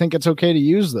 and I think it's okay to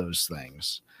use those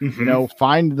things. You know,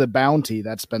 find the bounty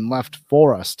that's been left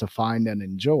for us to find and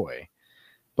enjoy.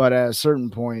 But at a certain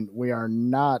point, we are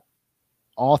not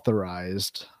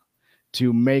authorized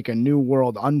to make a new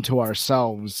world unto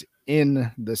ourselves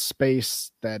in the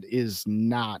space that is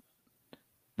not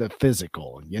the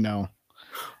physical, you know.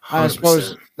 100%. I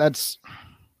suppose that's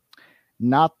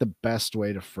not the best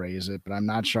way to phrase it, but I'm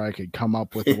not sure I could come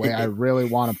up with the way I really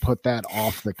want to put that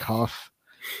off the cuff.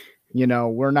 You know,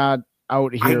 we're not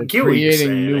out here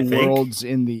creating new worlds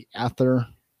in the ether.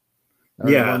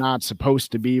 We're not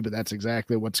supposed to be, but that's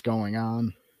exactly what's going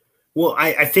on. Well,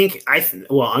 I think I'm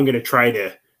going to try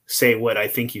to say what I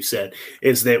think you said,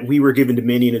 is that we were given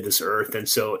dominion of this earth. And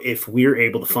so if we're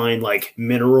able to find like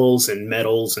minerals and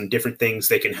metals and different things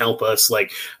that can help us,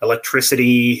 like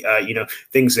electricity, you know,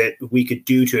 things that we could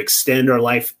do to extend our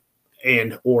life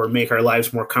and or make our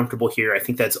lives more comfortable here, I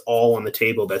think that's all on the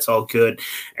table. That's all good.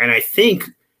 And I think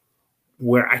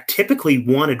where I typically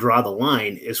want to draw the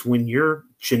line is when you're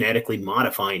genetically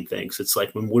modifying things. It's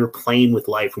like when we're playing with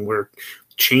life, when we're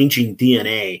changing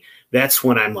DNA, that's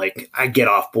when I'm like, I get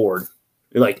off board.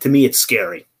 Like, to me, it's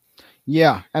scary.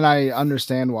 Yeah, and I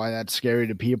understand why that's scary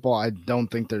to people. I don't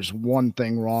think there's one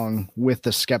thing wrong with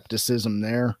the skepticism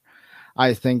there.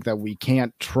 I think that we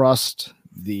can't trust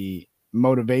the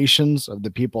motivations of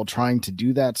the people trying to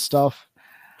do that stuff.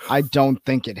 I don't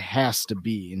think it has to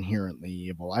be inherently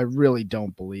evil. I really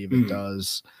don't believe it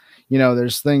does. You know,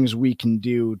 there's things we can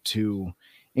do to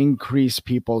increase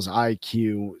people's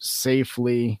IQ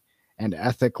safely and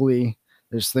ethically.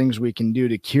 There's things we can do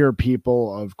to cure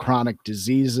people of chronic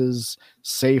diseases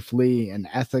safely and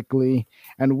ethically.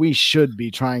 And we should be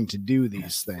trying to do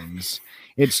these things.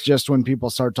 It's just when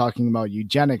people start talking about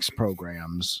eugenics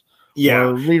programs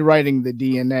or rewriting the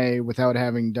DNA without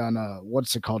having done a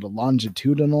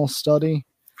longitudinal study.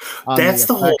 That's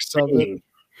the whole thing.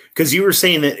 Because you were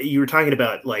saying that you were talking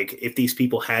about like if these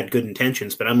people had good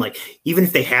intentions, but I'm like, even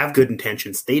if they have good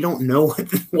intentions, they don't know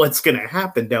what's going to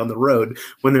happen down the road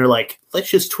when they're like, let's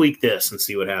just tweak this and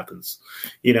see what happens,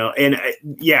 you know? And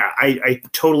I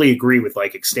totally agree with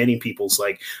like extending people's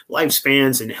like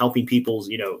lifespans and helping people's,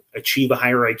 you know, achieve a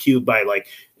higher IQ by like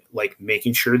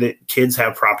making sure that kids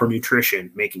have proper nutrition,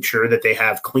 making sure that they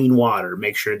have clean water,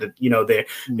 make sure that, you know, there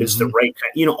is the right,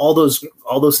 you know, all those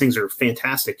things are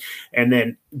fantastic.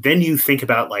 And then you think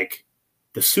about like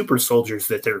the super soldiers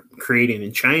that they're creating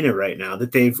in China right now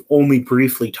that they've only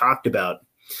briefly talked about.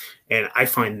 And I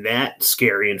find that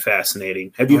scary and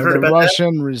fascinating. Have you heard about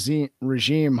Russian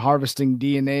regime harvesting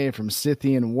DNA from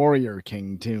Scythian warrior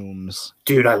king tombs?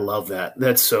 Dude, I love that.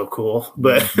 That's so cool,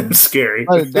 but scary.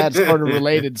 That's sort of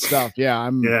related stuff. Yeah,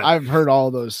 I've heard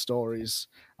all those stories.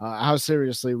 How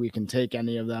seriously we can take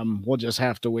any of them, we'll just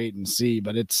have to wait and see.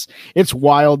 But it's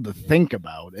wild to think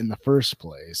about in the first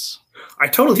place. I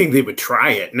totally think they would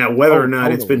try it. Now, whether or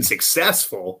not it's been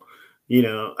successful, you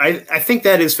know, I think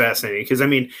that is fascinating because, I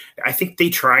mean, I think they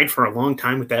tried for a long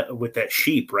time with that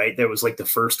sheep, right? That was like the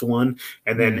first one,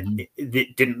 and then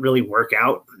it didn't really work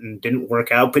out and didn't work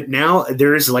out. But now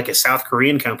there is like a South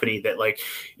Korean company that like,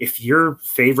 if your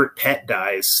favorite pet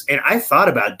dies, and I thought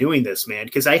about doing this, man,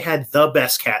 because I had the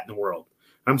best cat in the world.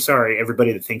 I'm sorry,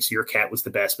 everybody that thinks your cat was the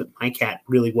best, but my cat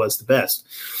really was the best.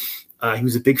 He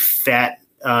was a big fat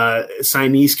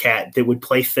Siamese cat that would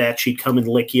play fetch. He'd come and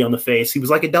lick you on the face. He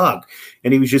was like a dog,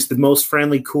 and he was just the most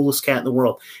friendly, coolest cat in the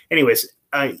world. Anyways,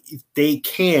 they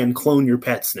can clone your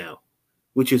pets now,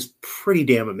 which is pretty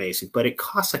damn amazing, but it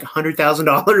costs like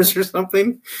 $100,000 or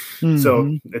something.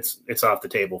 So it's off the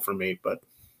table for me, but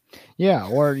yeah.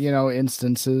 Or, you know,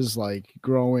 instances like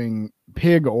growing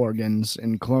pig organs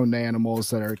in cloned animals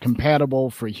that are compatible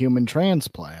for human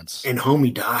transplants. And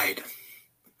homie died.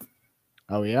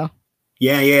 Oh yeah.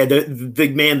 Yeah. The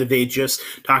big man that they just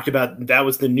talked about, that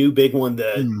was the new big one,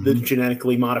 the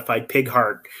genetically modified pig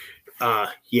heart.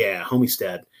 Homie's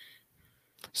dead.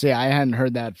 See, I hadn't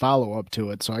heard that follow-up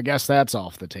to it, so I guess that's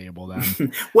off the table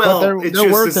then. Well, but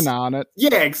they're working on it.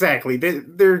 Yeah, exactly.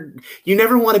 They're you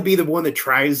never want to be the one that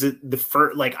tries it the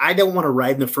first. Like, I don't want to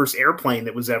ride in the first airplane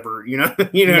that was ever, you know what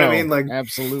I mean? Like,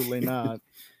 absolutely not.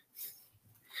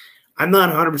 I'm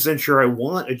not 100% sure I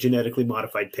want a genetically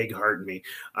modified pig heart in me.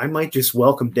 I might just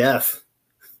welcome death.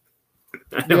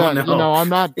 I don't know. You know, I'm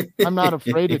not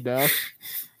afraid of death.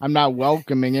 I'm not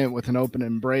welcoming it with an open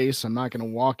embrace. I'm not going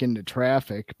to walk into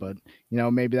traffic, but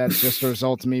maybe that's just a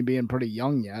result of me being pretty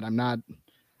young yet. I'm not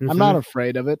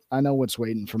afraid of it. I know what's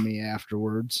waiting for me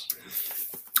afterwards.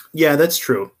 Yeah, that's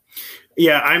true.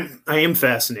 Yeah, I am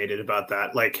fascinated about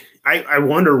that. Like, I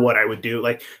wonder what I would do.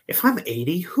 Like, if I'm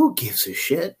 80, who gives a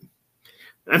shit?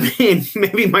 I mean,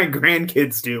 maybe my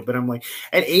grandkids do, but I'm like,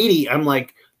 at 80, I'm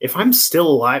like, if I'm still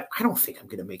alive, I don't think I'm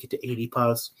going to make it to 80,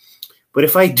 Pause. But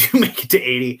if I do make it to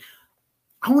 80,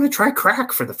 I want to try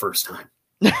crack for the first time.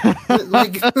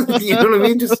 Like, you know what I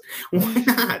mean? Just, why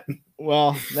not?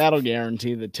 Well, that'll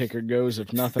guarantee the ticker goes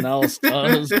if nothing else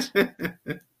does.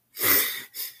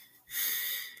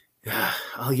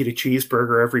 I'll eat a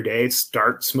cheeseburger every day,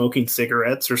 start smoking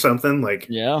cigarettes or something. Like,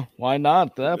 yeah, why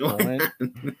not at that point?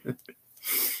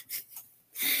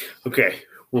 Okay,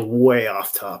 we're way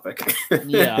off topic.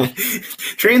 Yeah.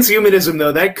 Transhumanism,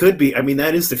 though, that could be, I mean,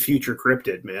 that is the future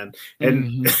cryptid, man.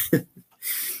 And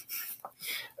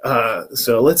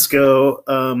so let's go.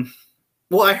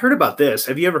 Well, I heard about this.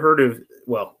 Have you ever heard of,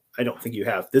 well, I don't think you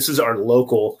have. This is our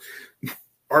local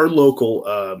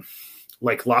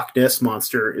like Loch Ness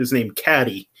monster is named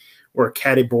Caddy, or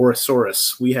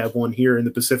Cadiborosaurus. We have one here in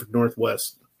the Pacific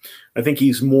Northwest. I think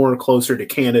he's more closer to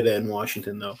Canada and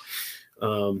Washington, though.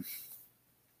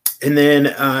 And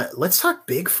then let's talk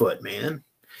Bigfoot, man.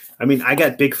 I mean, I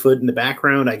got Bigfoot in the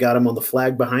background. I got him on the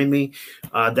flag behind me.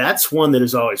 That's one that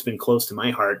has always been close to my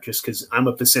heart just because I'm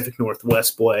a Pacific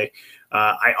Northwest boy.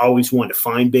 I always wanted to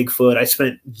find Bigfoot. I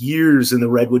spent years in the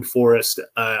Redwood Forest.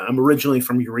 I'm originally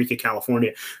from Eureka,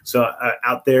 California. So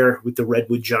out there with the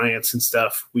Redwood Giants and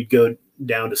stuff, we'd go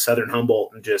down to Southern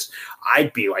Humboldt and just,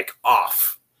 I'd be like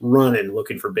off running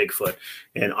looking for Bigfoot.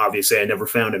 And obviously I never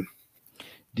found him.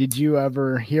 Did you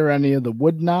ever hear any of the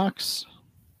wood knocks?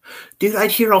 Dude,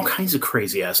 I'd hear all kinds of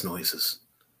crazy ass noises.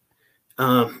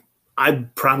 I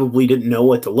probably didn't know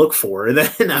what to look for.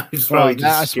 Then I was probably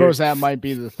just I suppose that might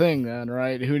be the thing then,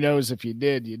 right? Who knows if you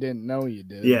did? You didn't know you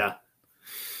did. Yeah.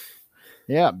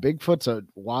 Yeah, Bigfoot's a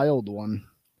wild one.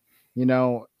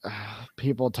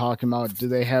 People talking about, do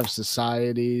they have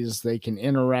societies? They can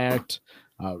interact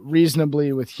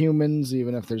reasonably with humans,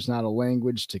 even if there's not a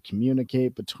language to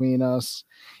communicate between us.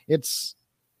 It's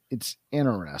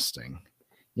interesting.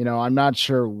 I'm not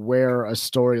sure where a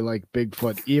story like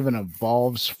Bigfoot even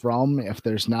evolves from if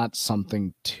there's not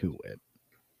something to it.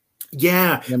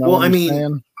 Yeah. Well, I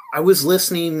mean, I was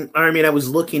looking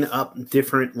up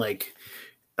different like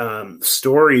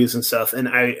stories and stuff, and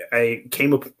I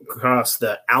came across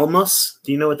the Almas.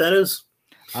 Do you know what that is?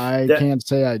 I can't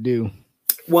say I do.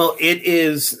 Well, it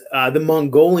is the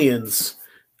Mongolians.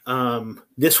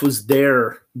 This was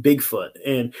their Bigfoot,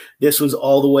 and this was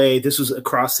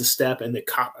across the steppe and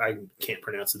I can't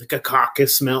pronounce it, the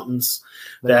Caucasus Mountains.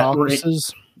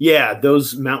 Yeah,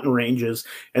 those mountain ranges.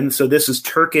 And so this is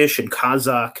Turkish and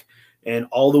Kazakh and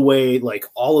all the way, like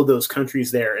all of those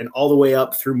countries there and all the way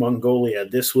up through Mongolia.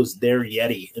 This was their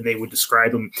Yeti, and they would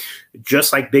describe them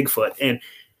just like Bigfoot. And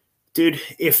dude,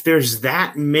 if there's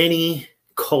that many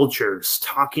cultures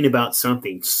talking about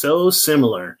something so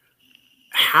similar,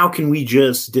 how can we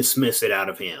just dismiss it out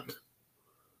of hand?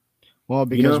 Well,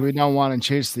 because we don't want to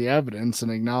chase the evidence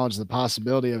and acknowledge the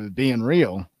possibility of it being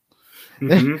real.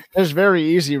 Mm-hmm. There's very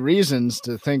easy reasons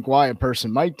to think why a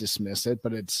person might dismiss it,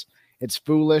 but it's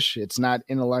foolish, it's not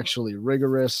intellectually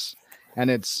rigorous, and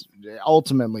it's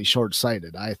ultimately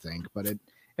short-sighted, I think. But it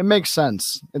makes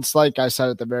sense. It's like I said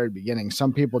at the very beginning,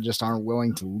 some people just aren't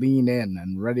willing to lean in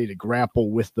and ready to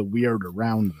grapple with the weird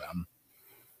around them.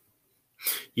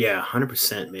 Yeah,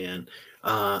 100%, man.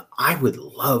 I would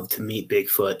love to meet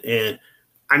Bigfoot. And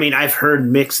I mean, I've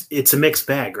heard it's a mixed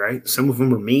bag, right? Some of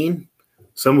them are mean.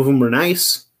 Some of them are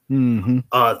nice. Mm-hmm.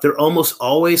 They're almost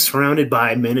always surrounded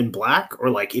by men in black, or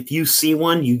like if you see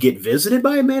one, you get visited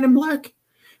by a man in black.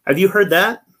 Have you heard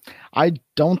that? I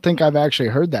don't think I've actually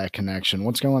heard that connection.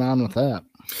 What's going on with that?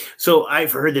 So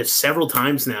I've heard this several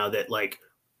times now that like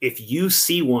if you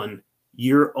see one,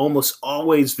 you're almost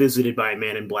always visited by a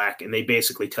man in black, and they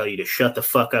basically tell you to shut the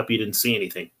fuck up. You didn't see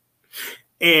anything.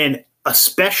 And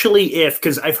especially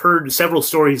because I've heard several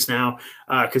stories now,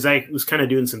 because I was kind of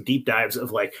doing some deep dives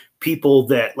of like people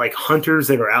that like hunters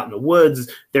that are out in the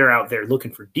woods, they're out there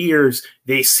looking for deers.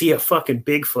 They see a fucking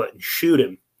Bigfoot and shoot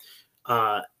him.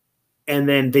 And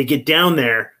then they get down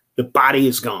there, the body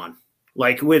is gone.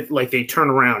 They turn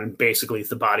around and basically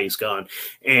the body's gone.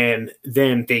 And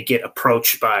then they get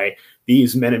approached by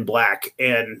these men in black,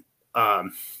 and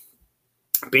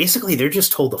basically they're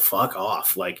just told to fuck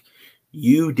off. Like,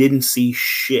 you didn't see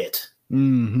shit.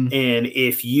 Mm-hmm. And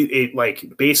if you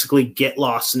basically get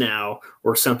lost now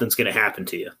or something's going to happen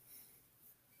to you.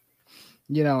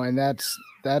 And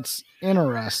that's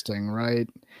interesting, right?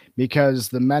 Because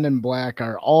the Men in Black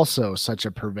are also such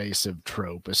a pervasive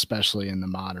trope, especially in the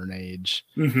modern age.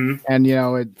 Mm-hmm. And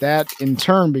that in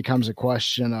turn becomes a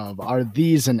question of, are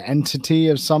these an entity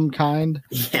of some kind?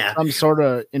 Yeah. Some sort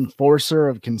of enforcer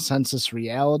of consensus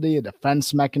reality, a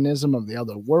defense mechanism of the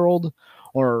other world?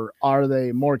 Or are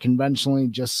they more conventionally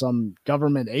just some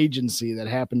government agency that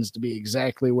happens to be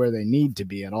exactly where they need to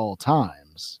be at all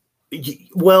times?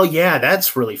 Well, yeah,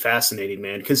 that's really fascinating,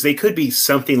 man, because they could be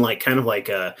something like kind of like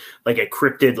a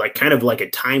cryptid, like kind of like a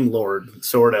Time Lord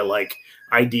sort of like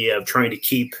idea of trying to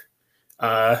keep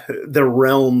the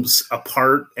realms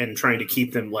apart and trying to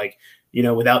keep them like,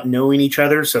 without knowing each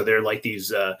other. So they're like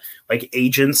these like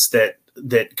agents that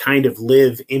kind of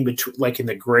live in between, like in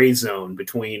the gray zone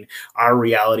between our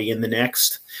reality and the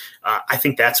next. I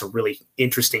think that's a really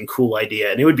interesting, cool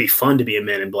idea, and it would be fun to be a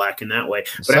Man in Black in that way.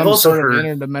 But I've also heard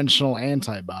interdimensional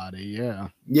antibody. Yeah.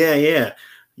 And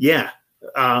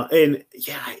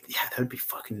that would be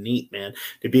fucking neat, man.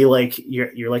 To be like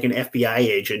you're like an FBI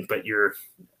agent, but you're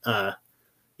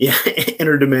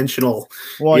interdimensional.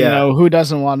 Well, who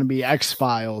doesn't want to be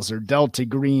X-Files or Delta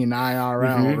Green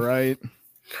IRL, right?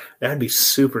 That'd be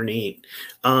super neat.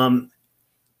 Where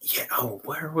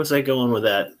was I going with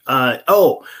that?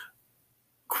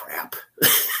 Crap.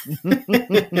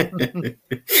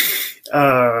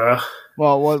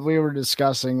 Well, what we were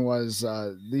discussing was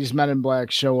these Men in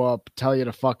Black show up, tell you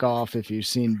to fuck off if you've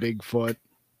seen Bigfoot.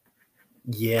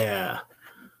 Yeah.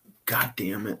 God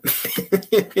damn it.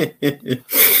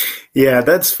 Yeah,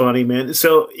 that's funny, man.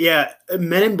 So yeah,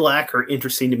 Men in Black are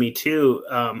interesting to me too.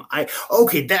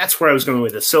 That's where I was going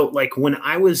with this. So like when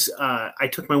I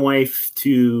took my wife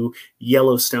to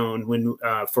Yellowstone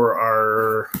for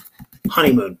our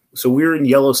honeymoon. So we were in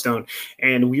Yellowstone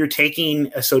and we were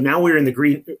now we're in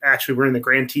the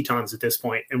Grand Tetons at this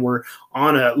point, and we're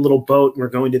on a little boat and we're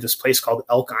going to this place called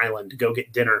Elk Island to go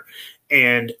get dinner.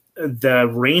 And the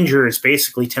ranger is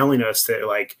basically telling us that,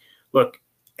 like, look,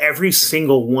 every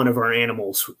single one of our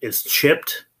animals is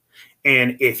chipped,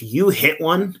 and if you hit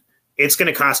one, it's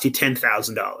going to cost you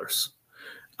 $10,000.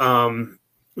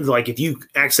 Like if you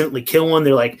accidentally kill one,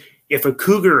 they're like, if a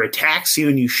cougar attacks you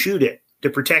and you shoot it to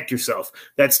protect yourself,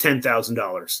 that's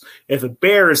 $10,000. If a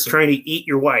bear is trying to eat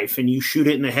your wife and you shoot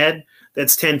it in the head,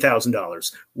 that's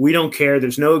 $10,000. We don't care.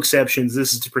 There's no exceptions.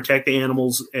 This is to protect the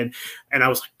animals. And I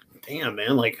was like, damn,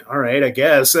 man, like, all right, I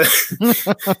guess.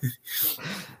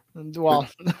 Well,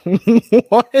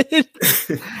 what?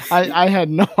 I had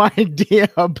no idea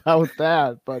about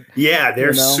that, but yeah,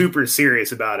 they're super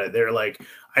serious about it. They're like,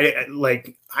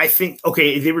 I think,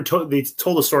 okay, they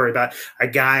told a story about a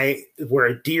guy where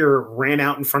a deer ran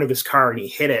out in front of his car and he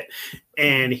hit it,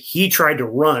 and he tried to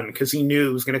run because he knew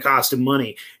it was going to cost him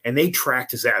money, and they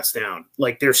tracked his ass down.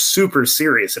 Like, they're super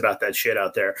serious about that shit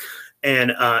out there.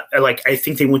 And I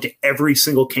think they went to every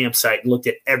single campsite and looked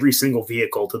at every single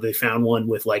vehicle till they found one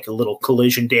with like a little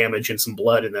collision damage and some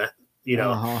blood in the,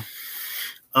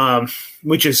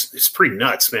 which is, it's pretty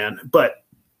nuts, man. But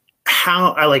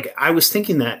I was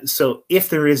thinking that, so if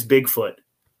there is Bigfoot,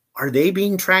 are they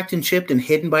being tracked and chipped and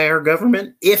hidden by our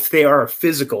government? If they are a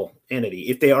physical entity,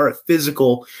 if they are a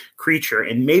physical creature,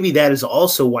 and maybe that is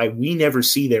also why we never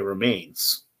see their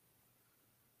remains.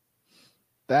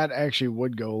 That actually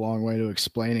would go a long way to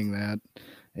explaining that.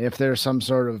 If there's some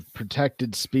sort of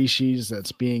protected species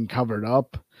that's being covered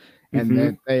up, and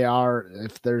that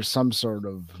if there's some sort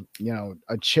of,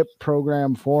 a chip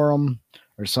program for them,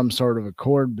 or some sort of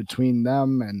accord between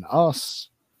them and us,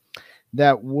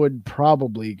 that would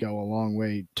probably go a long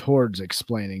way towards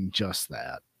explaining just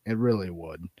that. It really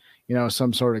would.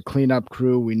 Some sort of cleanup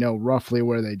crew. We know roughly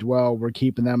where they dwell. We're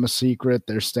keeping them a secret.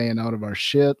 They're staying out of our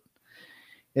shit.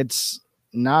 It's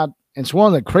one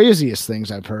of the craziest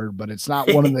things I've heard, but it's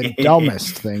not one of the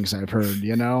dumbest things I've heard,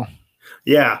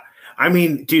 Yeah. I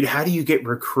mean, dude, how do you get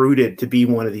recruited to be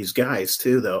one of these guys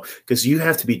too, though? Because you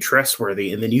have to be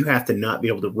trustworthy, and then you have to not be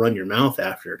able to run your mouth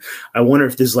after. I wonder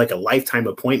if this is like a lifetime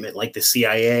appointment, like the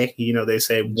CIA. They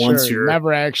say once you're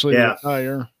never actually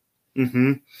retire.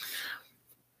 Mm-hmm.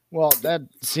 Well, that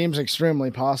seems extremely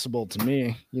possible to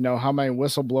me. How many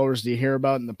whistleblowers do you hear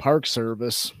about in the Park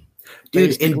Service? Dude,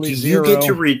 basically and do zero. you get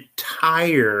to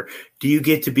retire? Do you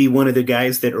get to be one of the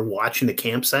guys that are watching the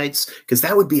campsites? Because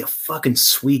that would be a fucking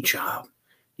sweet job.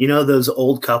 Those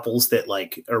old couples that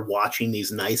like are watching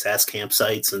these nice ass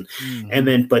campsites and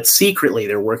then, but secretly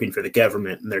they're working for the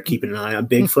government and they're keeping an eye on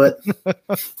Bigfoot.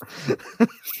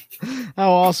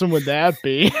 How awesome would that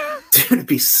be? Dude, it'd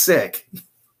be sick.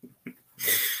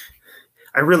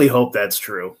 I really hope that's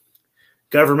true.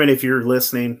 Government, if you're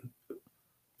listening,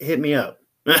 hit me up.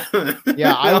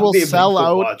 Yeah, I will be a sell Bigfoot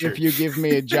out watcher. if you give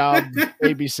me a job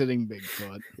babysitting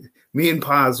Bigfoot. Me and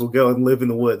Paz will go and live in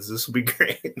the woods. This will be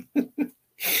great.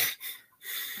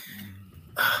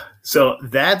 So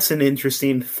that's an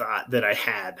interesting thought that I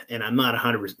had, and I'm not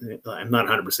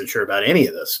 100% sure about any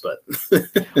of this, but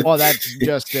Well, that's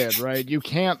just it, right? You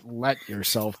can't let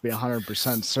yourself be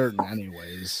 100% certain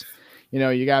anyways.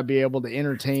 You got to be able to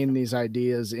entertain these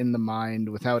ideas in the mind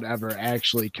without ever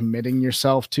actually committing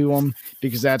yourself to them,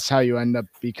 because that's how you end up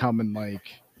becoming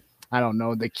like, I don't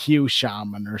know, the Q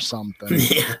shaman or something.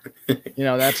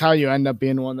 yeah. That's how you end up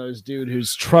being one of those dude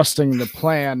who's trusting the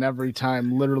plan every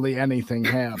time literally anything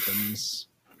happens.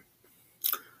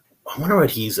 I wonder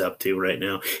what he's up to right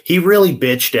now. He really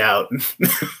bitched out.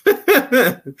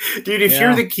 Dude, if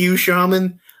you're the Q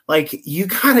shaman, like, you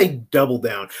gotta double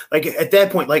down. Like, at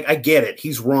that point, like, I get it.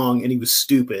 He's wrong and he was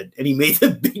stupid and he made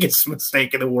the biggest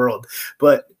mistake in the world.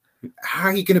 But how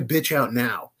are you gonna bitch out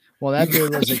now? Well, that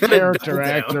dude was a character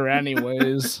actor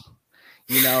anyways.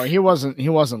 He wasn't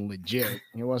legit.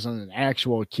 He wasn't an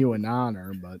actual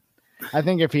QAnoner, but I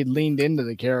think if he'd leaned into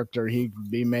the character, he'd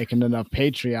be making enough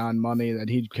Patreon money that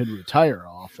he could retire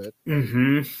off it.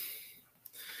 Mm-hmm.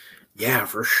 Yeah,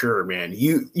 for sure, man.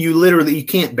 You literally, you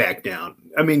can't back down.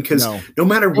 I mean, because no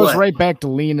matter what, goes right back to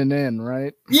leaning in,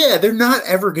 right? Yeah, they're not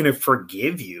ever going to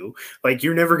forgive you. Like,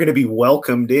 you're never going to be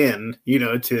welcomed in,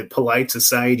 to polite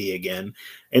society again.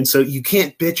 And so you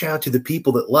can't bitch out to the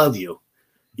people that love you.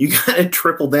 You got to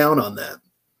triple down on that.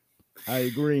 I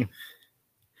agree.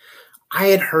 I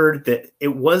had heard that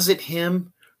it wasn't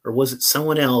him, or was it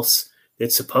someone else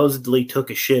that supposedly took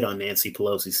a shit on Nancy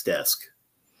Pelosi's desk?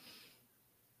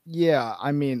 Yeah,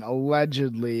 I mean,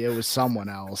 allegedly it was someone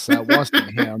else. That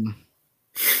wasn't him.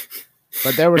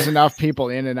 But there was enough people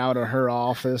in and out of her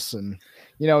office. And,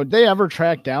 did they ever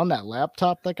track down that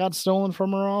laptop that got stolen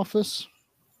from her office?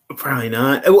 Probably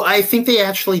not. Well, I think they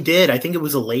actually did. I think it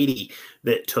was a lady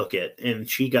that took it, and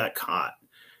she got caught.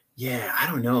 Yeah, I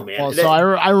don't know, man. Well, so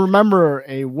I remember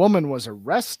a woman was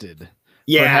arrested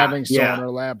for having stolen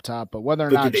her laptop, but whether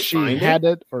or not she had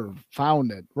it or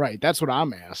found it, right, that's what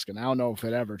I'm asking. I don't know if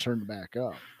it ever turned back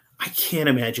up. I can't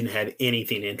imagine it had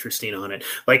anything interesting on it.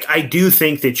 Like, I do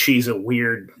think that she's a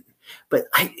weird, but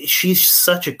she's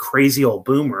such a crazy old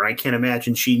boomer. I can't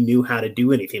imagine she knew how to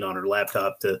do anything on her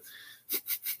laptop to...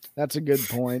 That's a good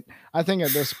point. I think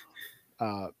at this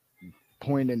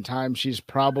point in time, she's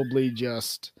probably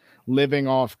just living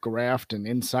off graft and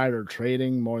insider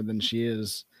trading more than she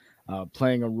is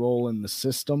playing a role in the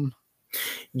system.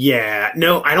 Yeah,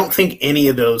 no, I don't think any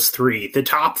of those three, the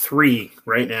top three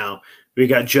right now, we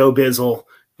got Joe Bizzle,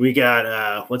 we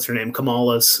got, what's her name,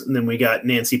 Kamala's, and then we got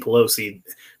Nancy Pelosi.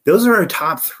 Those are our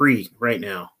top three right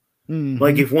now. Mm-hmm.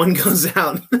 Like, if one goes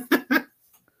out,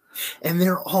 and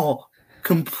they're all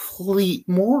complete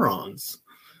morons.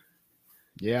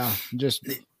 Yeah, just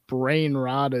brain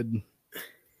rotted.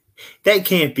 That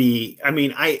can't be. I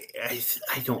mean, I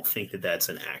don't think that that's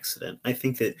an accident. I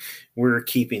think that we're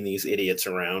keeping these idiots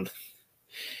around.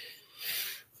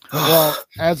 Well,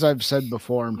 as I've said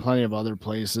before in plenty of other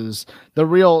places, the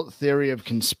real theory of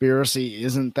conspiracy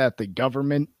isn't that the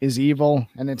government is evil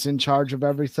and it's in charge of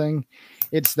everything.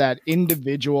 It's that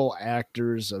individual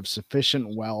actors of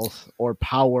sufficient wealth or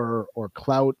power or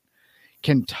clout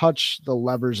can touch the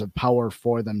levers of power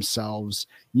for themselves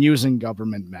using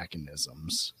government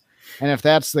mechanisms. And if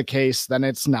that's the case, then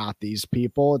it's not these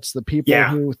people. It's the people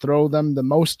who throw them the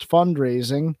most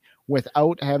fundraising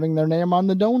without having their name on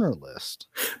the donor list.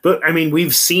 But I mean,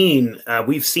 we've seen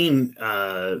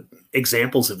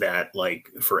examples of that, like,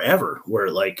 forever, where,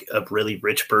 like, a really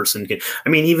rich person can, I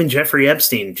mean, even Jeffrey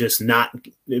Epstein, just not,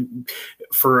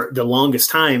 for the longest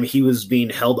time, he was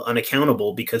being held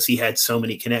unaccountable because he had so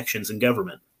many connections in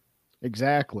government.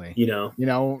 Exactly.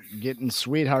 Getting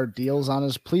sweetheart deals on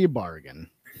his plea bargain.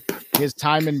 His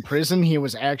time in prison, he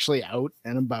was actually out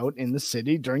and about in the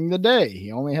city during the day.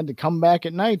 He only had to come back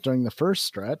at night during the first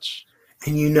stretch.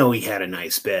 And he had a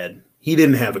nice bed. He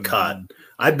didn't have a cot.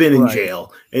 I've been in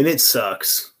jail, and it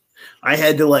sucks. I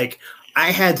had to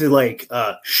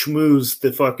schmooze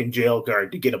the fucking jail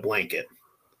guard to get a blanket.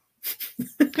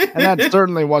 And that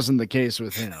certainly wasn't the case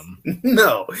with him.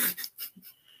 No.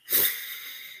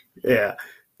 Yeah.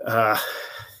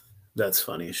 That's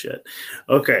funny as shit.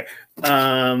 Okay.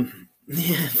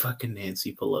 Yeah, fucking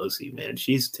Nancy Pelosi, man.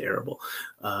 She's terrible.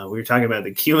 We were talking about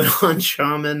the QAnon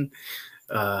shaman.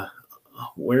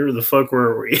 Where the fuck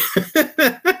were we?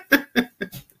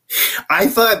 I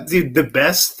thought, dude, the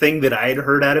best thing that I had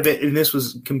heard out of it, and this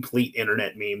was complete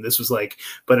internet meme. This was like,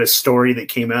 but a story that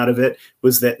came out of it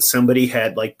was that somebody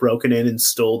had like broken in and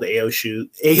stole the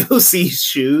AOC's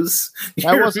shoes.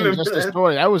 That wasn't just a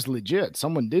story. That was legit.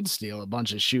 Someone did steal a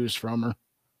bunch of shoes from her.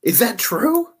 Is that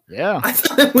true? Yeah. I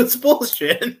thought it was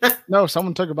bullshit. No,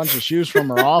 someone took a bunch of shoes from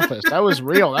her office. That was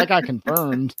real. That got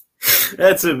confirmed.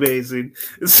 That's amazing.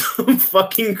 Some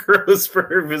fucking gross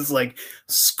perv is like,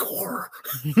 score.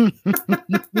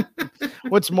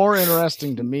 What's more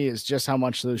interesting to me is just how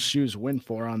much those shoes went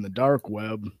for on the dark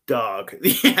web. Dog.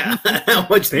 Yeah. How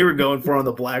much they were going for on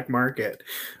the black market.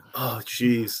 Oh,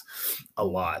 jeez. A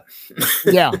lot.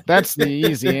 Yeah, that's the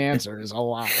easy answer is a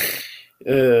lot.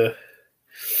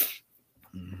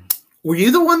 Were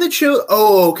you the one that showed?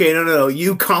 Oh, okay. No.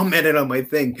 You commented on my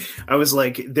thing. I was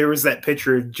like, there was that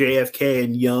picture of JFK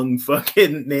and young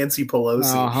fucking Nancy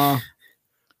Pelosi. Uh-huh.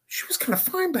 She was kind of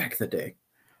fine back in the day.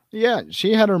 Yeah,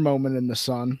 she had her moment in the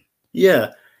sun.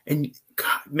 Yeah. And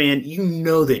God, man, you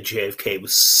know that JFK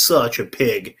was such a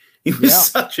pig. He was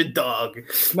such a dog.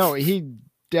 No,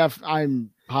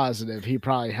 I'm positive he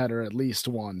probably had her at least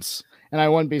once. And I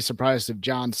wouldn't be surprised if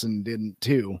Johnson didn't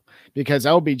too, because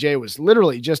LBJ was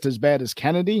literally just as bad as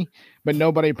Kennedy, but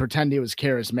nobody pretended he was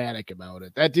charismatic about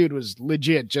it. That dude was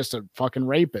legit just a fucking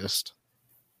rapist.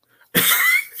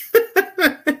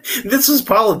 This was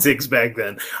politics back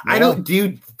then. Yeah.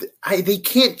 They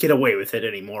can't get away with it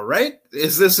anymore, right?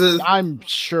 I'm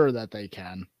sure that they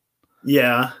can.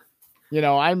 Yeah.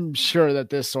 I'm sure that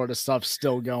this sort of stuff's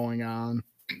still going on.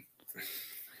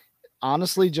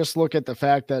 Honestly, just look at the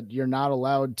fact that you're not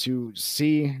allowed to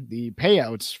see the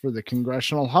payouts for the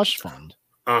Congressional Hush Fund.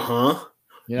 Uh-huh.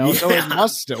 So it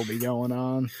must still be going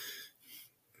on.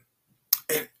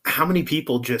 How many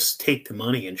people just take the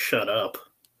money and shut up?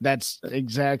 That's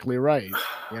exactly right.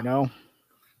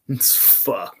 It's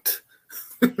fucked.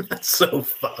 That's so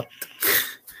fucked.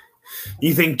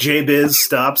 You think J-Biz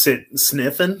stops at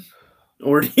sniffing?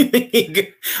 Or do you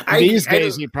think these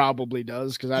days he probably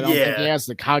does, because I don't think he has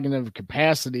the cognitive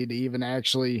capacity to even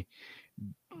actually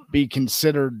be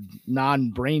considered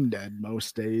non-brain dead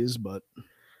most days. But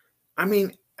I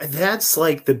mean, that's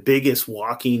like the biggest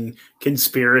walking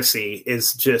conspiracy,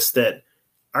 is just that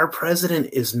our president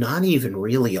is not even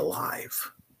really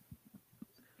alive.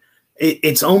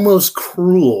 It's almost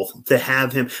cruel to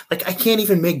have him. Like, I can't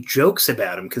even make jokes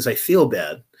about him because I feel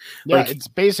bad. Yeah, it's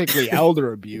basically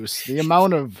elder abuse. The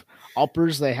amount of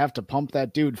uppers they have to pump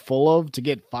that dude full of to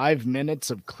get 5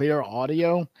 minutes of clear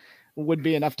audio would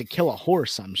be enough to kill a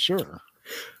horse, I'm sure.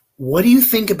 What do you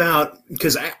think about,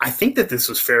 because I think that this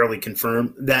was fairly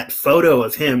confirmed, that photo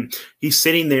of him, he's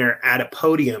sitting there at a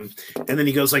podium, and then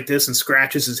he goes like this and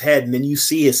scratches his head, and then you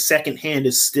see his second hand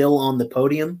is still on the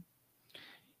podium?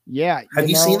 Yeah. Have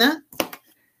you seen that?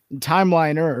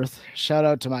 Timeline Earth, shout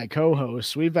out to my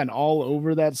co-hosts. We've been all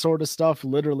over that sort of stuff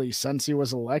literally since he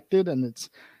was elected. And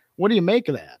what do you make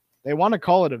of that? They want to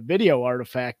call it a video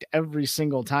artifact every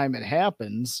single time it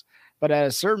happens. But at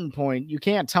a certain point, you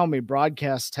can't tell me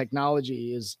broadcast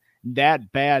technology is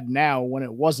that bad now when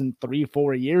it wasn't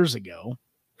 3-4 years ago.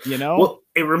 Well,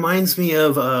 it reminds me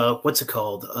of what's it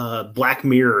called? Black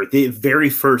Mirror, the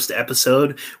very first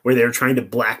episode where they're trying to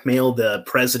blackmail the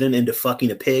president into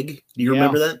fucking a pig. Do you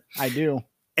remember that? I do.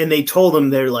 And they told him,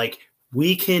 they're like,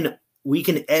 we can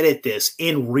edit this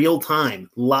in real time,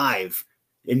 live,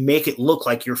 and make it look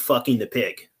like you're fucking the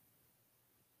pig.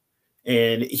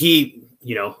 And he,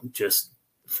 just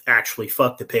actually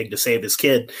fucked the pig to save his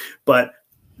kid. But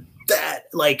that,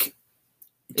 like,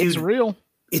 dude, it's real.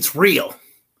 It's real.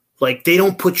 Like, they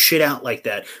don't put shit out like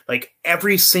that. Like,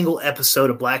 every single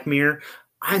episode of Black Mirror,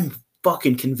 I'm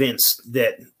fucking convinced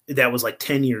that was like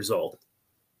 10 years old.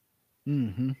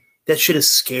 Mm-hmm. That shit is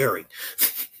scary.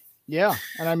 Yeah.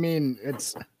 And I mean,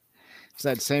 it's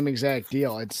that same exact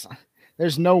deal.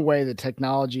 There's no way the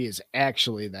technology is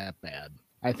actually that bad.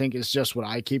 I think it's just what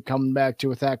I keep coming back to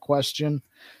with that question.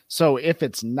 So if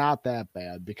it's not that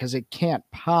bad, because it can't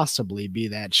possibly be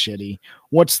that shitty,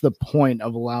 what's the point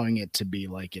of allowing it to be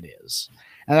like it is?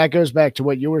 And that goes back to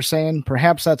what you were saying.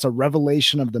 Perhaps that's a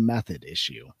revelation of the method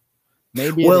issue.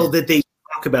 Maybe. Well, that they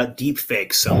talk about deep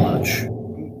fakes so much.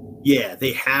 Yeah,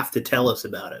 they have to tell us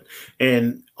about it.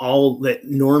 And all that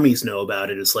normies know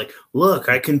about it is like, look,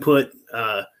 I can put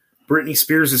Britney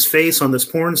Spears' face on this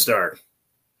porn star.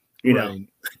 Right.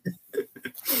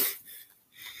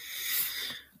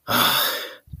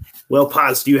 Well,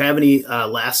 Paz, do you have any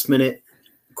last minute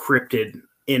cryptid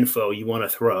info you want to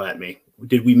throw at me?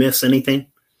 Did we miss anything?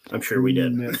 I'm sure we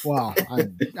did. Well,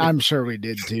 I'm sure we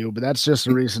did too, but that's just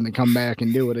a reason to come back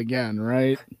and do it again,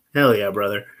 right? Hell yeah,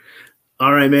 brother.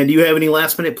 All right, man. Do you have any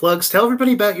last minute plugs? Tell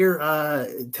everybody about your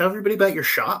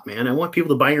shop, man. I want people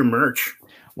to buy your merch.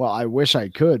 Well, I wish I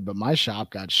could, but my shop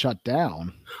got shut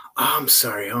down. Oh, I'm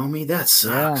sorry, homie. That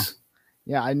sucks.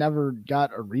 Yeah, I never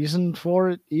got a reason for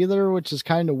it either, which is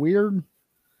kind of weird.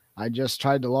 I just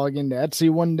tried to log into Etsy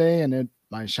one day and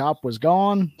my shop was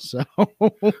gone. So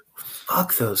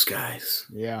fuck those guys.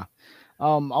 Yeah.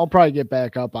 I'll probably get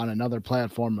back up on another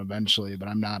platform eventually, but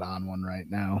I'm not on one right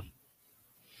now.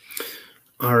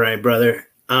 All right, brother.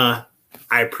 I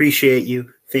appreciate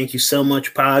you. Thank you so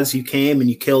much, Paz. You came and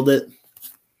you killed it.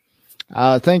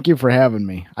 Thank you for having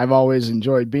me. I've always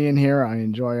enjoyed being here. I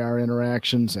enjoy our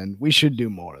interactions, and we should do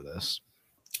more of this.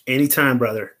 Anytime,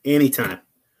 brother. Anytime.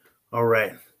 All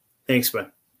right. Thanks,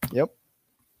 bud. Yep.